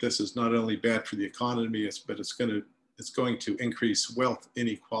think that this is not only bad for the economy, but it's going to increase wealth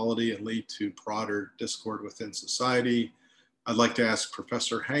inequality and lead to broader discord within society. I'd like to ask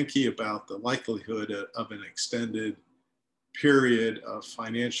Professor Hanke about the likelihood of an extended period of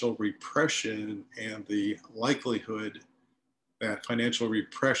financial repression and the likelihood that financial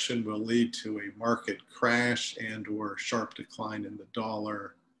repression will lead to a market crash and or sharp decline in the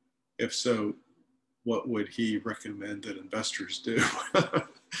dollar. If so, what would he recommend that investors do?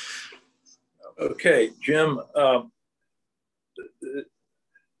 Okay, Jim,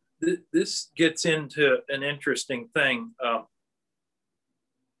 this gets into an interesting thing.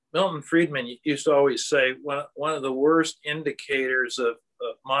 Milton Friedman used to always say one of the worst indicators of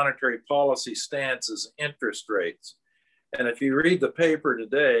monetary policy stance is interest rates. And if you read the paper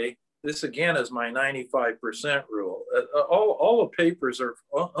today, this again is my 95% rule. All the papers are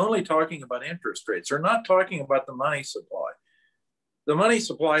only talking about interest rates. They're not talking about the money supply. The money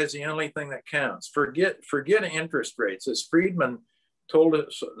supply is the only thing that counts. Forget interest rates. As Friedman told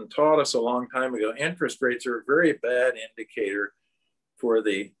us and taught us a long time ago, interest rates are a very bad indicator for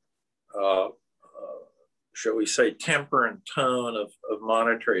the shall we say, temper and tone of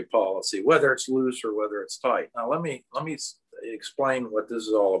monetary policy, whether it's loose or whether it's tight. Now, let me explain what this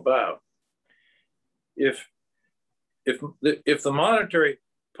is all about. If the monetary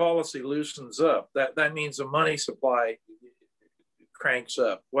policy loosens up, that means the money supply cranks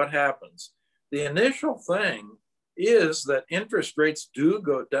up. What happens? The initial thing is that interest rates do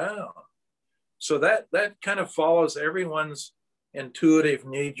go down. So that kind of follows everyone's intuitive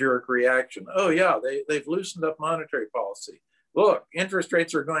knee-jerk reaction. Oh yeah, they've loosened up monetary policy. Look, interest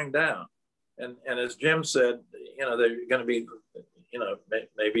rates are going down. And as Jim said, they're going to be,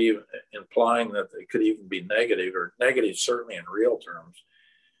 maybe implying that they could even be negative, or negative certainly in real terms.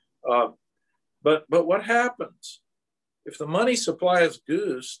 But what happens? If the money supply is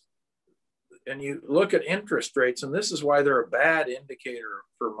goosed, and you look at interest rates, and this is why they're a bad indicator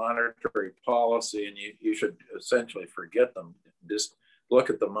for monetary policy, and you should essentially forget them. Just look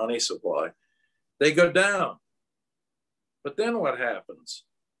at the money supply. They go down. But then what happens?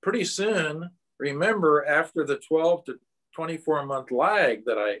 Pretty soon, remember, after the 12 to 24-month lag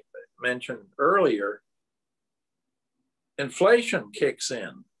that I mentioned earlier, inflation kicks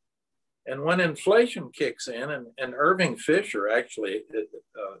in. And when inflation kicks in, and Irving Fisher, actually, the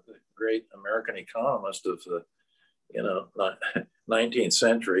great American economist of the 19th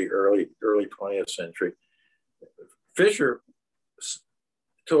century, early 20th century, Fisher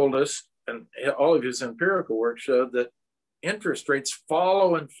told us, and all of his empirical work showed, that interest rates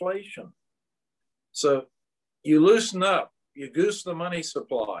follow inflation. So you loosen up, you goose the money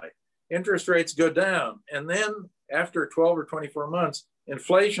supply, interest rates go down, and then after 12 or 24 months,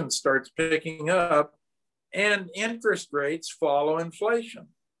 inflation starts picking up, and interest rates follow inflation.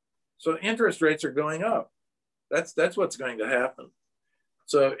 So interest rates are going up. That's what's going to happen.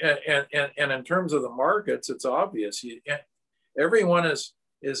 So, and in terms of the markets, it's obvious. Everyone is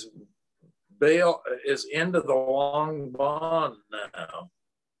into the long bond now,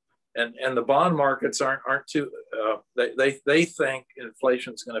 and the bond markets aren't too. They think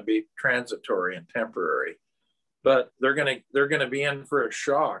inflation is going to be transitory and temporary. but they're gonna be in for a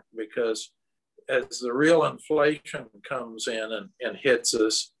shock, because as the real inflation comes in and hits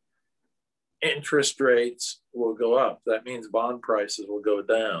us, interest rates will go up. That means bond prices will go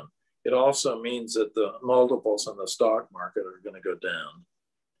down. It also means that the multiples in the stock market are going to go down.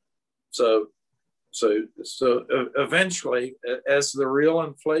 So eventually, as the real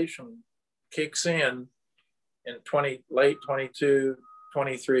inflation kicks in late 22,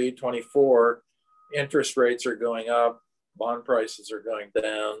 23, 24, interest rates are going up, bond prices are going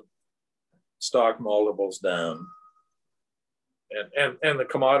down, stock multiples down. And the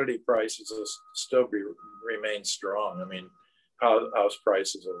commodity prices will still remain strong. I mean, house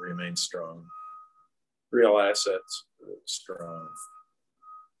prices will remain strong. Real assets strong.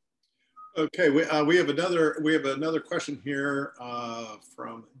 Okay, we have another question here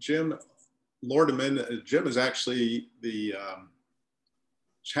from Jim Lordeman. Jim is actually the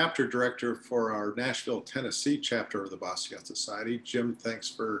chapter director for our Nashville, Tennessee chapter of the Bastiat Society. Jim, thanks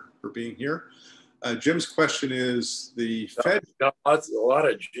for being here. Jim's question is the Fed. Got a lot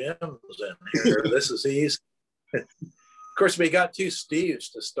of Jims in here. This is easy. Of course, we got two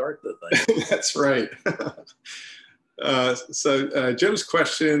Steves to start the thing. That's right. So Jim's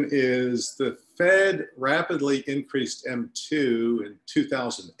question is, the Fed rapidly increased M2 in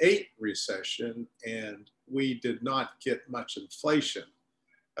 2008 recession, and we did not get much inflation,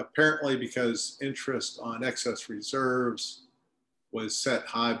 apparently because interest on excess reserves was set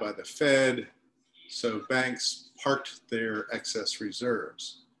high by the Fed. So banks parked their excess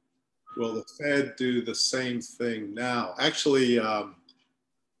reserves. Will the Fed do the same thing now? Actually,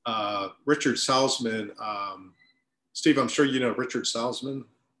 Richard Salzman, Steve, I'm sure you know Richard Salzman.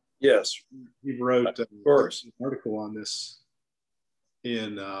 Yes. He wrote of course. an article on this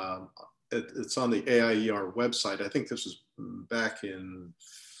in, it's on the AIER website. I think this was back in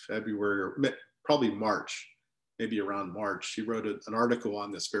February or probably March, maybe around March. He wrote an article on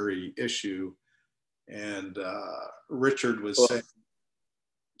this very issue. And Richard was saying,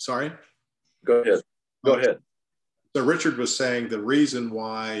 sorry? Go ahead. So Richard was saying the reason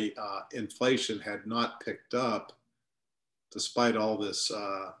why inflation had not picked up, despite all this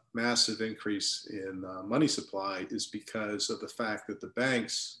massive increase in money supply, is because of the fact that the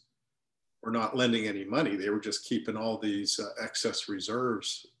banks were not lending any money. They were just keeping all these excess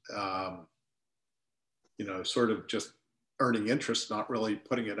reserves, sort of just earning interest, not really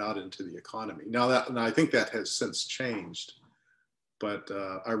putting it out into the economy. Now I think that has since changed, but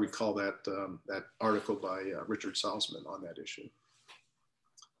I recall that that article by Richard Salzman on that issue.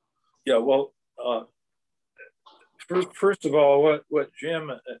 Yeah, well, first of all, what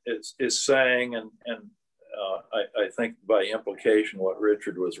Jim is saying, and I think by implication what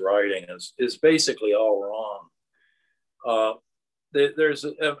Richard was writing is basically all wrong. There's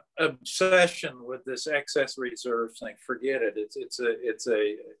an obsession with this excess reserve thing. Forget it.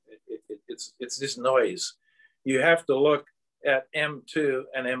 It's just noise. You have to look at M2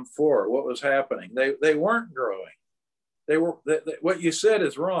 and M4. What was happening? They weren't growing. What you said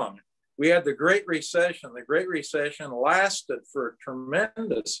is wrong. We had the Great Recession. The Great Recession lasted for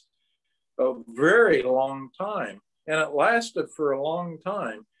a very long time, and it lasted for a long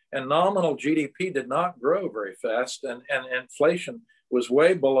time. And nominal GDP did not grow very fast, and inflation was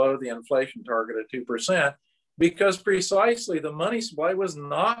way below the inflation target of 2%, because precisely the money supply was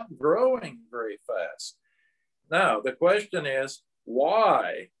not growing very fast. Now, the question is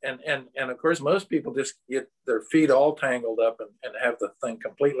why? And of course, most people just get their feet all tangled up and have the thing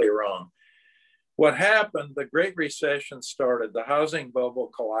completely wrong. What happened, the Great Recession started, the housing bubble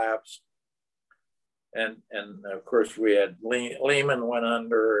collapsed, and of course we had Lehman went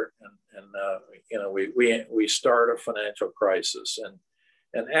under, and we start a financial crisis,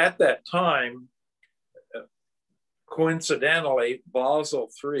 and at that time, coincidentally, Basel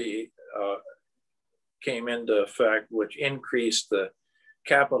III came into effect, which increased the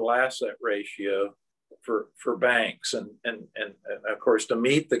capital asset ratio for banks, and of course, to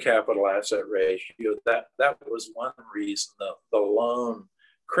meet the capital asset ratio, that was one reason the loan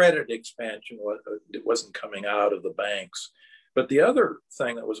credit expansion wasn't coming out of the banks. But the other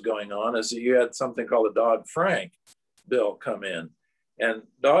thing that was going on is that you had something called the Dodd-Frank bill come in. And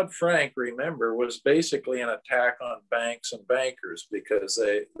Dodd-Frank, remember, was basically an attack on banks and bankers, because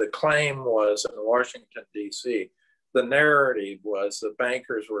the claim was in Washington, DC, the narrative was that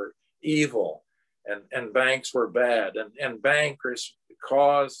bankers were evil and banks were bad, and bankers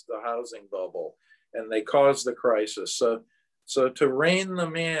caused the housing bubble and they caused the crisis. So to rein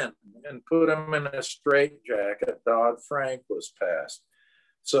them in and put them in a straitjacket, Dodd-Frank was passed.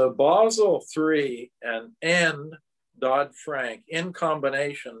 So Basel III and Dodd-Frank in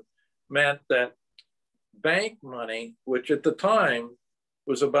combination meant that bank money, which at the time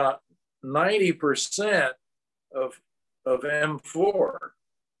was about 90% of M4.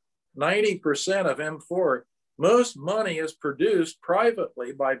 90% of M4, most money is produced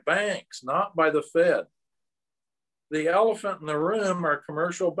privately by banks, not by the Fed. The elephant in the room are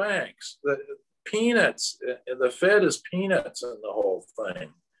commercial banks. The peanuts, the Fed is peanuts in the whole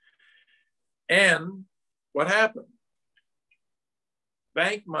thing. And what happened?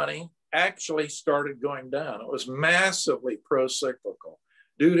 Bank money actually started going down. It was massively pro-cyclical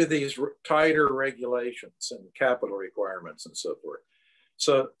due to these tighter regulations and capital requirements and so forth.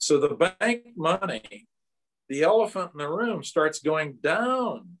 So the bank money, the elephant in the room, starts going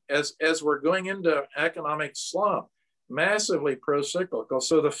down as we're going into economic slump, massively pro-cyclical.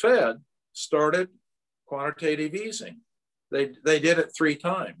 So the Fed started quantitative easing. They did it 3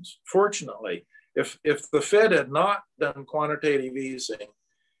 times. Fortunately, if the Fed had not done quantitative easing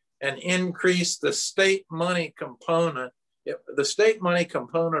and increased the state money component, the state money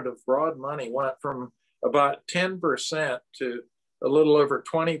component of broad money went from about 10% to a little over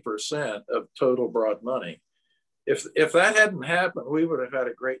 20% of total broad money. If that hadn't happened, we would have had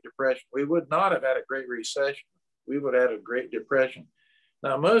a Great Depression. We would not have had a Great Recession. We would have had a Great Depression.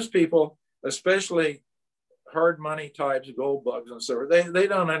 Now, most people, especially hard money types, gold bugs and so forth, they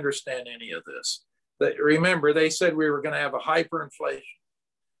don't understand any of this. Remember, they said we were going to have a hyperinflation.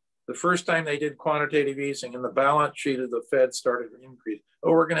 The first time they did quantitative easing and the balance sheet of the Fed started to increase. Oh,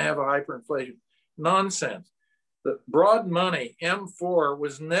 we're going to have a hyperinflation. Nonsense. The broad money, M4,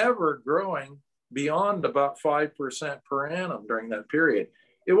 was never growing beyond about 5% per annum during that period.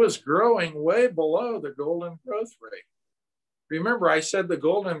 It was growing way below the golden growth rate. Remember, I said the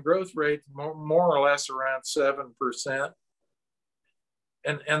golden growth rate more or less around 7%.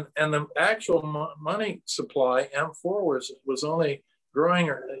 And the actual money supply, M4, was only growing,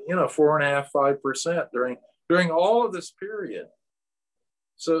 4.5%, 5% during all of this period.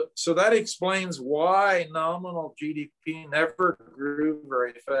 So that explains why nominal GDP never grew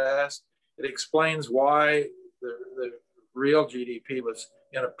very fast. It explains why the real GDP was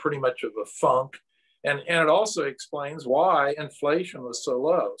in a pretty much of a funk. And it also explains why inflation was so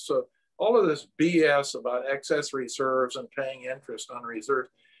low. So all of this BS about excess reserves and paying interest on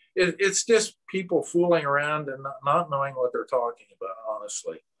reserves, it's just people fooling around and not knowing what they're talking about,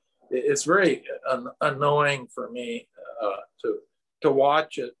 honestly. It's very annoying for me to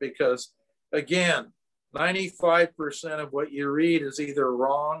watch it because, again, 95% of what you read is either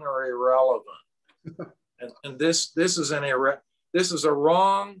wrong or irrelevant. and this is a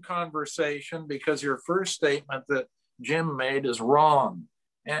wrong conversation because your first statement that Jim made is wrong.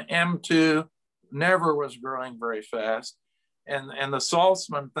 And M2 never was growing very fast. And the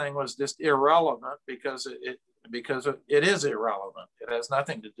Saltzman thing was just irrelevant because it is irrelevant. It has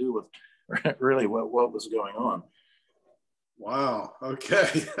nothing to do with really what was going on. Wow.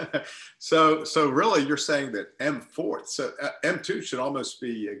 Okay. So really you're saying that M4, so M2 should almost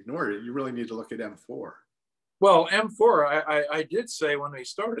be ignored. You really need to look at M4. Well, M4, I did say when we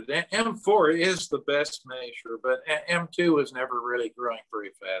started, M4 is the best measure, but M2 was never really growing very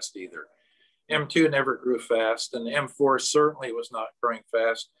fast either. M2 never grew fast, and M4 certainly was not growing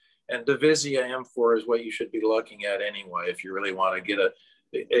fast. And Divisia M4 is what you should be looking at anyway if you really want to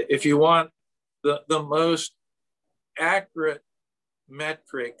if you want the most accurate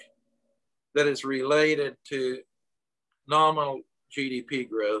metric that is related to nominal GDP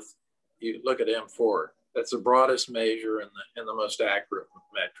growth, you look at M4. That's the broadest measure and the most accurate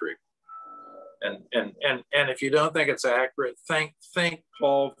metric. And if you don't think it's accurate, think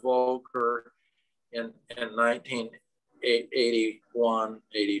Paul Volcker in 1981,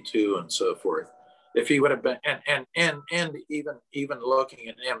 82, and so forth. If he would have been, and even looking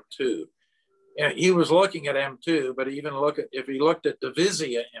at M2, he was looking at M2, but if he looked at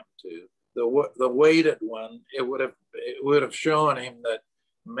Divisia M2, the weighted one, it would have shown him that,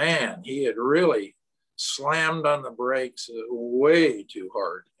 man, he had really slammed on the brakes way too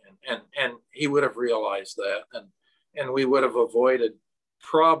hard, and he would have realized that, and we would have avoided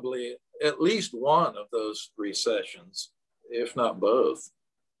probably at least one of those recessions, if not both.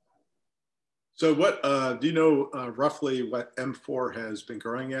 So what do you know roughly what M4 has been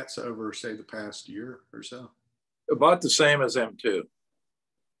growing at over, say, the past year or so? About the same as M2.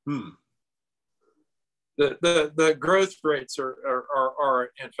 The growth rates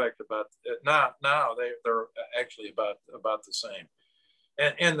are in fact about now they're actually about the same,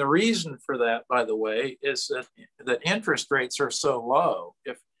 and the reason for that, by the way, is that interest rates are so low.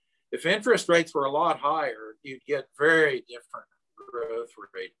 If interest rates were a lot higher, you'd get very different growth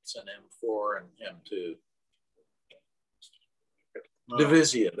rates in M4 and M2.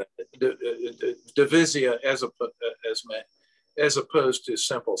 Divisia, divisia as opposed to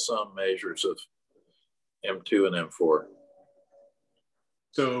simple sum measures of M2 and M4.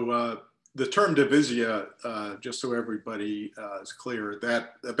 So the term divisia, just so everybody is clear,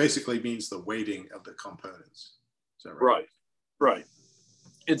 that basically means the weighting of the components. Is that right? Right.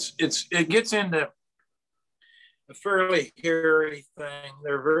 It gets into a fairly hairy thing.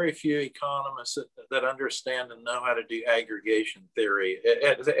 There are very few economists that understand and know how to do aggregation theory.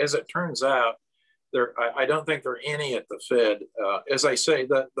 As it turns out, I don't think there are any at the Fed. As I say,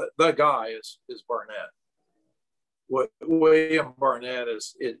 the guy is Barnett. William Barnett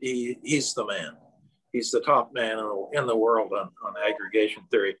he's the man. He's the top man in the world on aggregation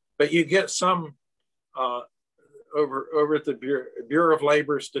theory. But you get some over at the Bureau of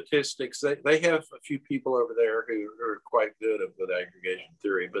Labor Statistics, they have a few people over there who are quite good with aggregation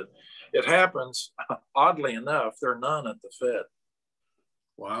theory. But it happens, oddly enough, there are none at the Fed.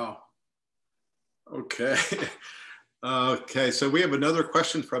 Wow. Okay. Okay, so we have another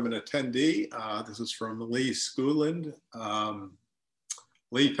question from an attendee. This is from Lee Schooland.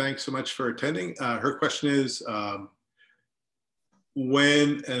 Lee, thanks so much for attending. Her question is,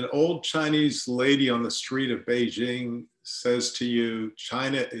 when an old Chinese lady on the street of Beijing says to you,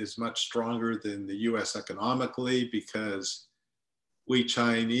 China is much stronger than the US economically because we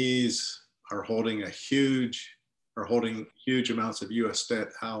Chinese are holding huge amounts of US debt,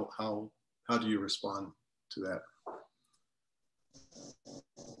 how do you respond to that?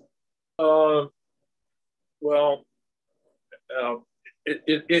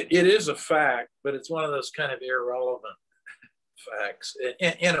 It is a fact, but it's one of those kind of irrelevant facts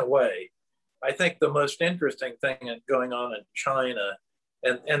in a way. I think the most interesting thing going on in China,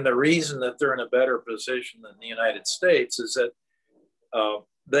 and the reason that they're in a better position than the United States, is that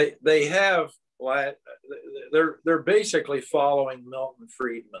they're basically following Milton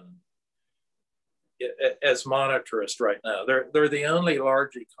Friedman as monetarists right now. They're the only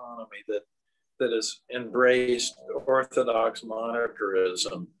large economy that has embraced orthodox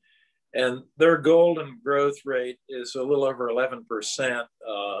monetarism, and their golden growth rate is a little over 11%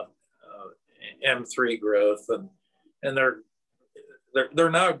 M3 growth, and they're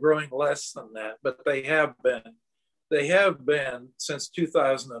now growing less than that, but they have been since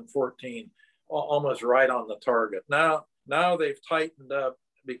 2014 almost right on the target. Now they've tightened up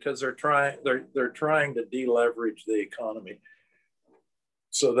because they're trying to deleverage the economy.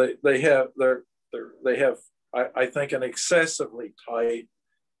 So they have I think an excessively tight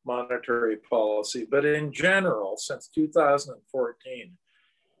monetary policy, but in general, since 2014,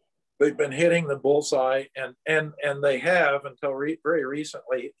 they've been hitting the bullseye, and they have until very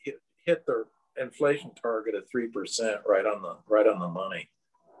recently hit their inflation target at 3%, right on the money.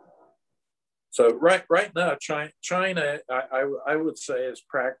 So right now, China, I would say, is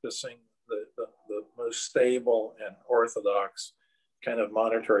practicing the most stable and orthodox kind of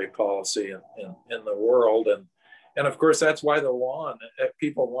monetary policy in the world, and of course that's why the yuan.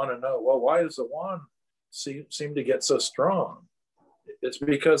 People want to know, well, why does the yuan seem to get so strong? It's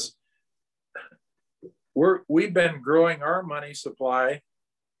because we've been growing our money supply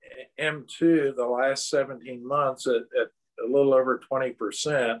M2 the last 17 months at a little over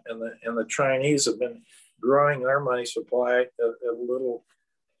 20%, and the Chinese have been growing their money supply a little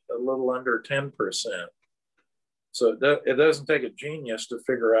under 10%. So it doesn't take a genius to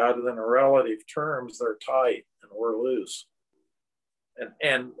figure out that in relative terms they're tight and we're loose,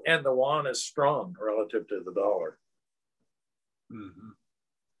 and the yuan is strong relative to the dollar. Mm-hmm.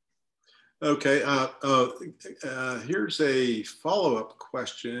 Okay, here's a follow-up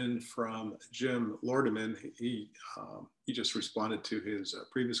question from Jim Lordeman. He just responded to his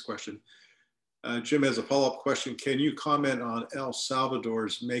previous question. Jim has a follow-up question. Can you comment on El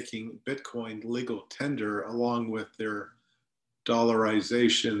Salvador's making Bitcoin legal tender along with their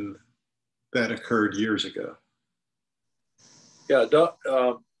dollarization that occurred years ago? Yeah,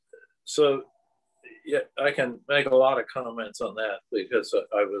 so yeah, I can make a lot of comments on that because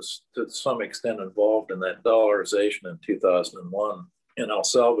I was to some extent involved in that dollarization in 2001 in El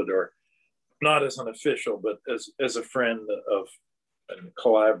Salvador, not as an official, but as a friend of and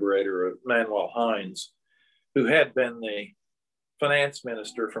collaborator of Manuel Hines, who had been the finance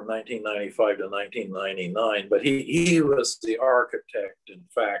minister from 1995 to 1999, but he was the architect, in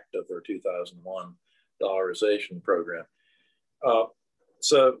fact, of their 2001 dollarization program.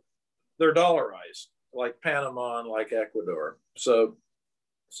 So they're dollarized, like Panama and like Ecuador. So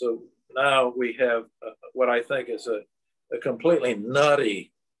now we have what I think is a completely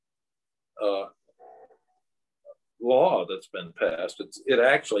nutty law that's been passed. It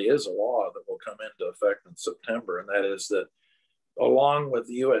actually is a law that will come into effect in September, and that is that along with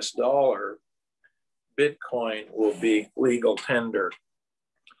the US dollar, Bitcoin will be legal tender.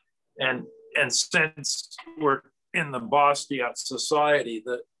 And since we're in the Bastiat Society,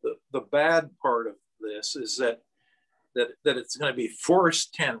 the bad part of this is that it's going to be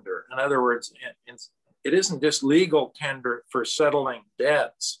forced tender. In other words, it isn't just legal tender for settling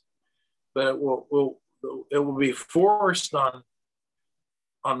debts, but it will be forced on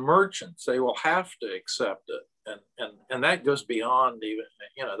merchants. They will have to accept it, and that goes beyond even,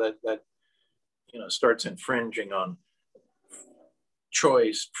 that starts infringing on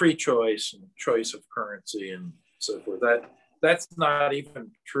free choice and choice of currency and so forth. That's not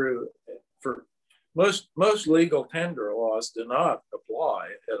even true for most legal tender laws. Do not apply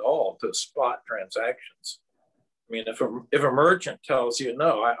at all to spot transactions. I mean, if a merchant tells you,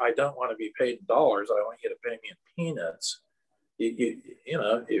 no, I don't want to be paid in dollars, I want you to pay me in peanuts.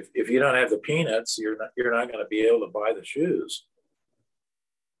 If you don't have the peanuts, you're not going to be able to buy the shoes.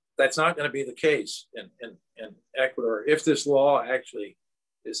 That's not going to be the case in Ecuador. If this law actually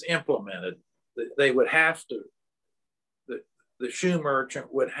is implemented, they would have to, the shoe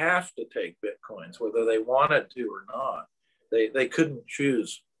merchant would have to take Bitcoins, whether they wanted to or not. They couldn't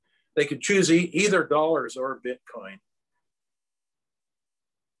choose. They could choose either dollars or Bitcoin,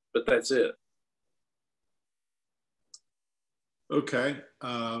 but that's it. Okay.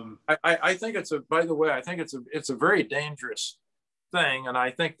 I think by the way, I think it's a very dangerous thing, and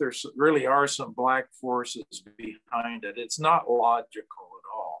I think there's really are some black forces behind it. It's not logical at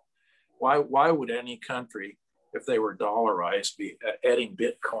all. Why would any country, if they were dollarized, be adding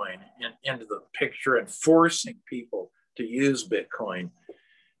Bitcoin into the picture and forcing people to use Bitcoin?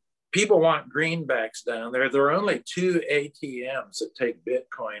 People want greenbacks down there. There are only 2 ATMs that take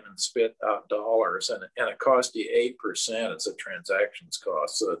Bitcoin and spit out dollars, and it costs you 8% as a transactions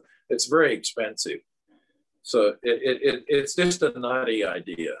cost. So it's very expensive. So it's just a nutty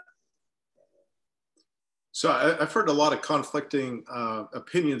idea. So I've heard a lot of conflicting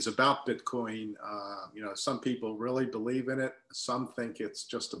opinions about Bitcoin. Some people really believe in it. Some think it's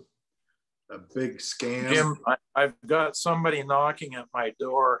just a big scam. Jim, I've got somebody knocking at my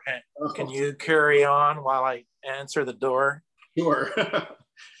door. Can you carry on while I answer the door? Sure.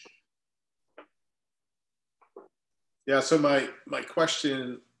 Yeah, so my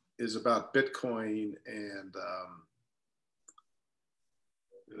question is about Bitcoin and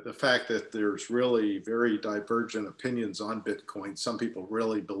the fact that there's really very divergent opinions on Bitcoin. Some people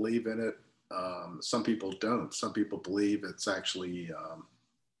really believe in it. Some people don't. Some people believe it's actually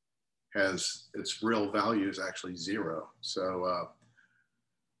has its real value is actually zero. So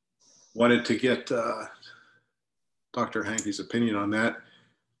wanted to get Dr. Hanke's opinion on that.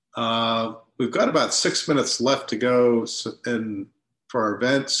 We've got about 6 minutes left to go for our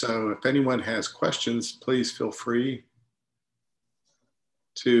event. So if anyone has questions, please feel free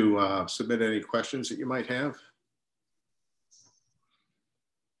to submit any questions that you might have.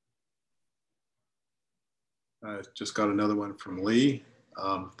 Just got another one from Lee.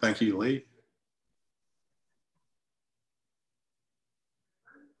 Thank you, Lee.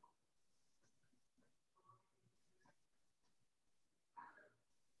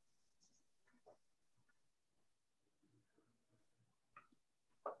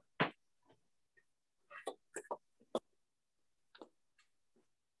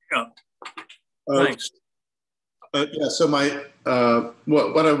 Yeah. Thanks. Yeah, so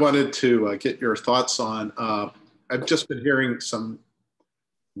what I wanted to get your thoughts on, I've just been hearing some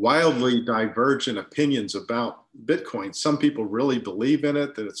wildly divergent opinions about Bitcoin. Some people really believe in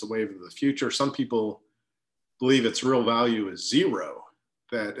it, that it's a wave of the future. Some people believe its real value is zero,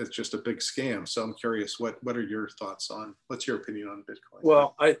 that it's just a big scam. So I'm curious, what are your thoughts on, what's your opinion on Bitcoin?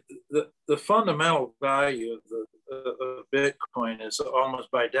 Well, the fundamental value of Bitcoin is almost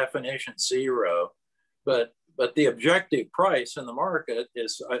by definition zero, but the objective price in the market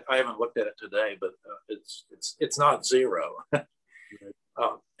is, I haven't looked at it today, but it's not zero.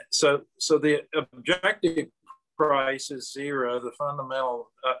 So the objective price is zero. The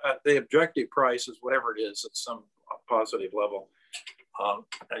fundamental, the objective price is whatever it is at some positive level.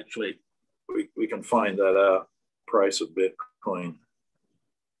 Actually, we can find that out. Price of Bitcoin.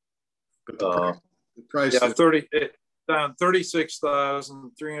 The price yeah, down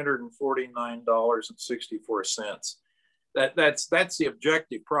 $36,349.64. That's the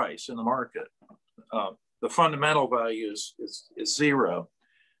objective price in the market. The fundamental value is zero.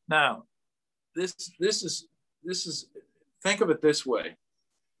 Now, this is think of it this way: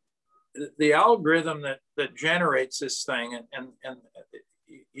 the algorithm that generates this thing, and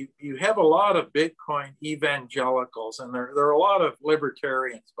you have a lot of Bitcoin evangelicals, and there are a lot of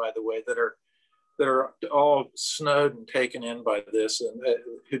libertarians, by the way, that that are all snowed and taken in by this, and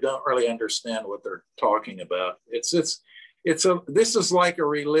who don't really understand what they're talking about. This is like a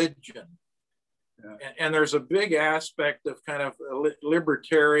religion. Yeah. And there's a big aspect of kind of a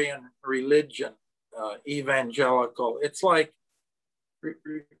libertarian religion, evangelical. It's like,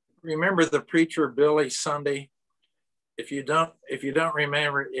 remember the preacher Billy Sunday? If you don't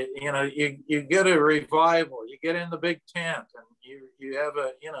remember, you get a revival. You get in the big tent, and you have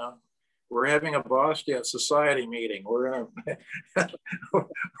a, we're having a Bastiat Society meeting. We're in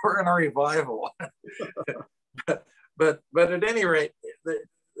a revival. but at any rate,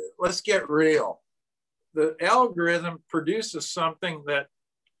 let's get real. The algorithm produces something that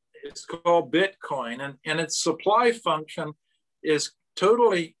is called Bitcoin, and its supply function is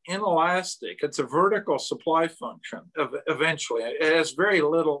totally inelastic. It's a vertical supply function eventually. It has very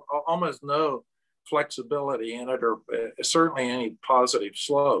little, almost no flexibility in it, or certainly any positive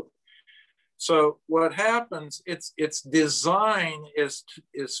slope. So what happens, its design is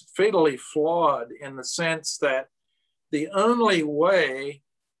fatally flawed in the sense that the only way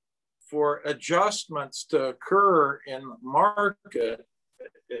for adjustments to occur in the market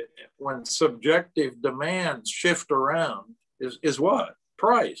when subjective demands shift around is what?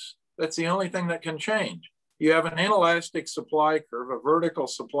 Price. That's the only thing that can change. You have an inelastic supply curve, a vertical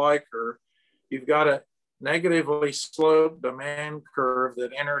supply curve. You've got a negatively sloped demand curve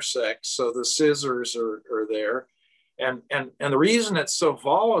that intersects, so the scissors are there. And the reason it's so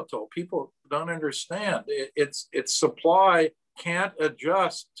volatile, people don't understand. Its supply can't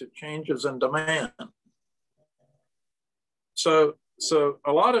adjust to changes in demand. So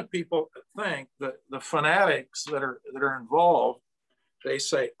a lot of people think that the fanatics that are involved, they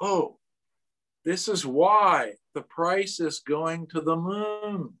say, oh, this is why the price is going to the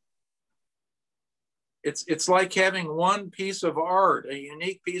moon. It's like having one piece of art, a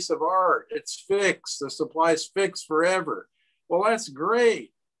unique piece of art. It's fixed. The supply is fixed forever. Well, that's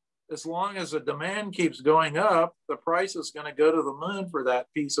great. As long as the demand keeps going up, the price is going to go to the moon for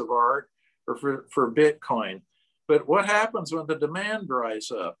that piece of art, or for Bitcoin. But what happens when the demand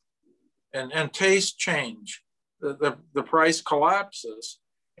dries up and tastes change? The price collapses.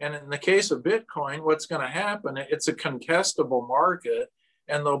 And in the case of Bitcoin, what's going to happen, it's a contestable market,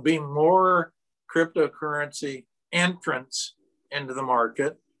 and there'll be more cryptocurrency entrants into the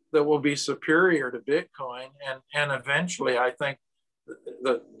market that will be superior to Bitcoin. And eventually, I think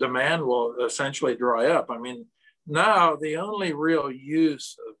the demand will essentially dry up. I mean, now the only real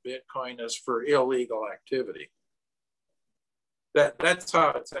use of Bitcoin is for illegal activity. That's how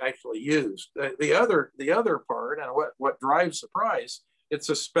it's actually used. The other part, and what drives the price, it's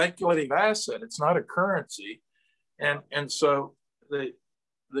a speculative asset. It's not a currency. And so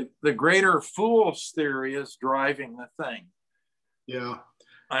the greater fool's theory is driving the thing. Yeah.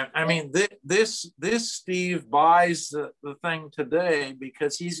 I mean, this Steve buys the thing today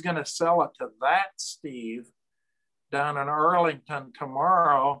because he's going to sell it to that Steve down in Arlington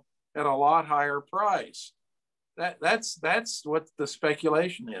tomorrow at a lot higher price. That's what the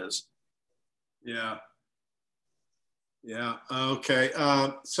speculation is. Yeah. Yeah. Okay.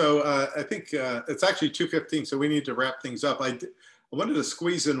 So I think it's actually 2:15, so we need to wrap things up. I wanted to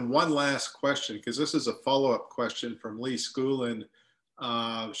squeeze in one last question, because this is a follow-up question from Lee Schoolin.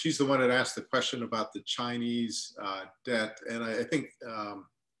 She's the one that asked the question about the Chinese debt. And I think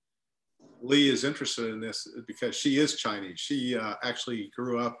Lee is interested in this because she is Chinese. She actually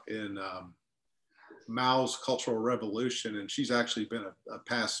grew up in Mao's Cultural Revolution, and she's actually been a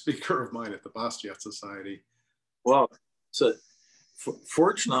past speaker of mine at the Bastiat Society. Well, so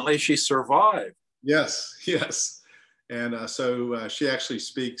fortunately, she survived. Yes, yes. And so she actually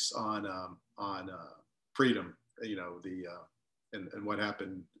speaks on freedom, and what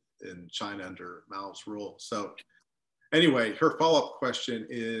happened in China under Mao's rule. So anyway, her follow-up question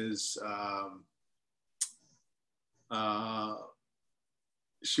is,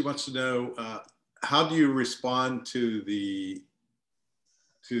 she wants to know, how do you respond to the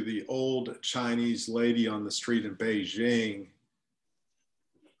old Chinese lady on the street in Beijing?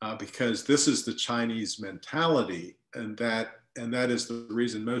 Because this is the Chinese mentality, and that is the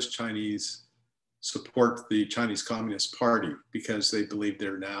reason most Chinese support the Chinese Communist Party, because they believe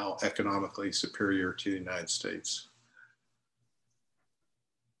they're now economically superior to the United States.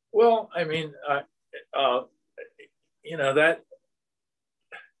 Well, I mean, that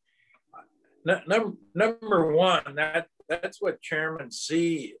number one, that's what Chairman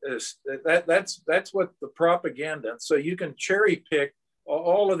Xi is. That's what the propaganda. So you can cherry pick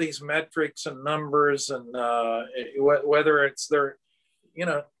all of these metrics and numbers, and whether it's you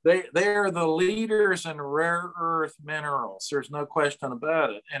know, they are the leaders in rare earth minerals. There's no question about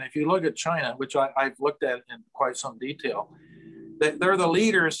it. And if you look at China, which I've looked at in quite some detail, they're the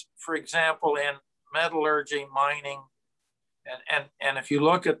leaders, for example, in metallurgy, mining, and if you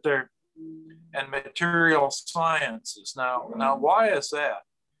look at their and material sciences. Now, why is that?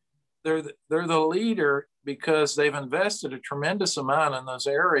 They're the leader because they've invested a tremendous amount in those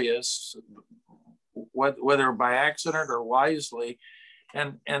areas, whether by accident or wisely,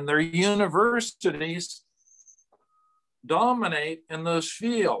 and their universities dominate in those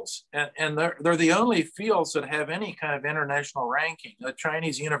fields, and they're the only fields that have any kind of international ranking. The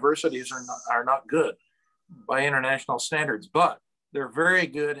Chinese universities are not good by international standards, but they're very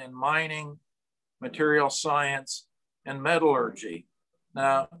good in mining, material science, and metallurgy.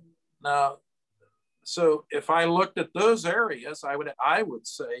 Now, so if I looked at those areas, I would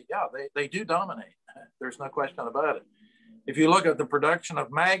say, yeah, they do dominate. There's no question about it. If you look at the production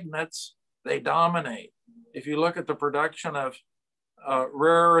of magnets, they dominate. If you look at the production of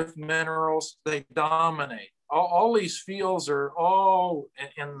rare earth minerals, they dominate. All these fields are all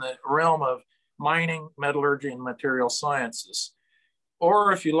in the realm of mining, metallurgy, and material sciences.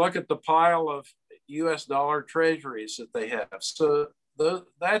 Or if you look at the pile of US dollar treasuries that they have. So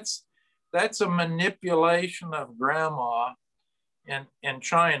that's a manipulation of grandma in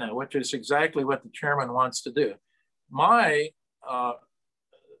China, which is exactly what the chairman wants to do. My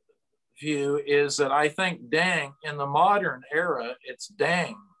view is that I think Deng, in the modern era, it's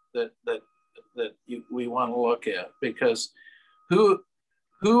Deng that we want to look at, because who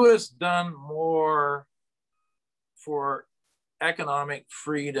has done more for economic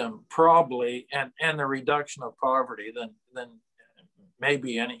freedom, probably, and the reduction of poverty than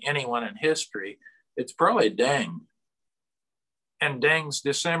maybe anyone in history? It's probably Deng. And Deng's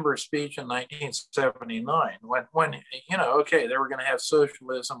December speech in 1979, when you know, okay, they were going to have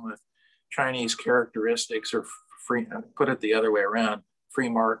socialism with Chinese characteristics, or free, put it the other way around, free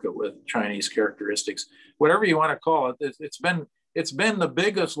market with Chinese characteristics, whatever you want to call it. It's been the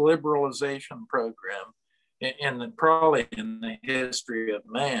biggest liberalization program probably in the history of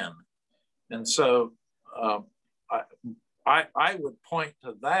man. And so I would point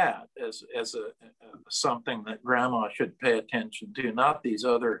to that as something that grandma should pay attention to, not these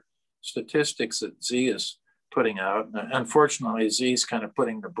other statistics that Z is putting out. Unfortunately, Z's kind of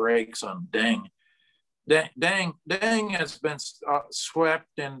putting the brakes on Deng. Deng has been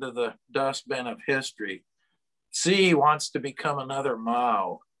swept into the dustbin of history. Z wants to become another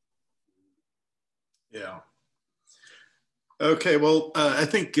Mao. Yeah. Okay, well, I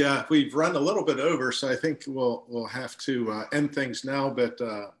think we've run a little bit over, so I think we'll have to end things now. But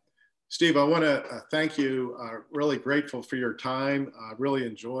Steve, I want to thank you. Really grateful for your time. Really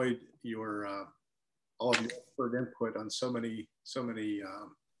enjoyed your all of your expert input on so many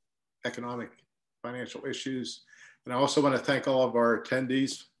economic, financial issues. And I also want to thank all of our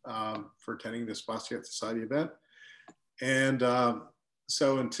attendees for attending this Bastiat Society event. And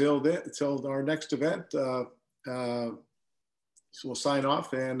so until our next event, so we'll sign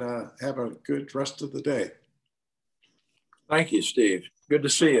off and have a good rest of the day. Thank you, Steve. Good to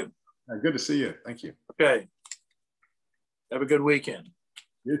see you. Good to see you. Thank you. Okay. Have a good weekend.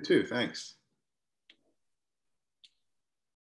 You too. Thanks.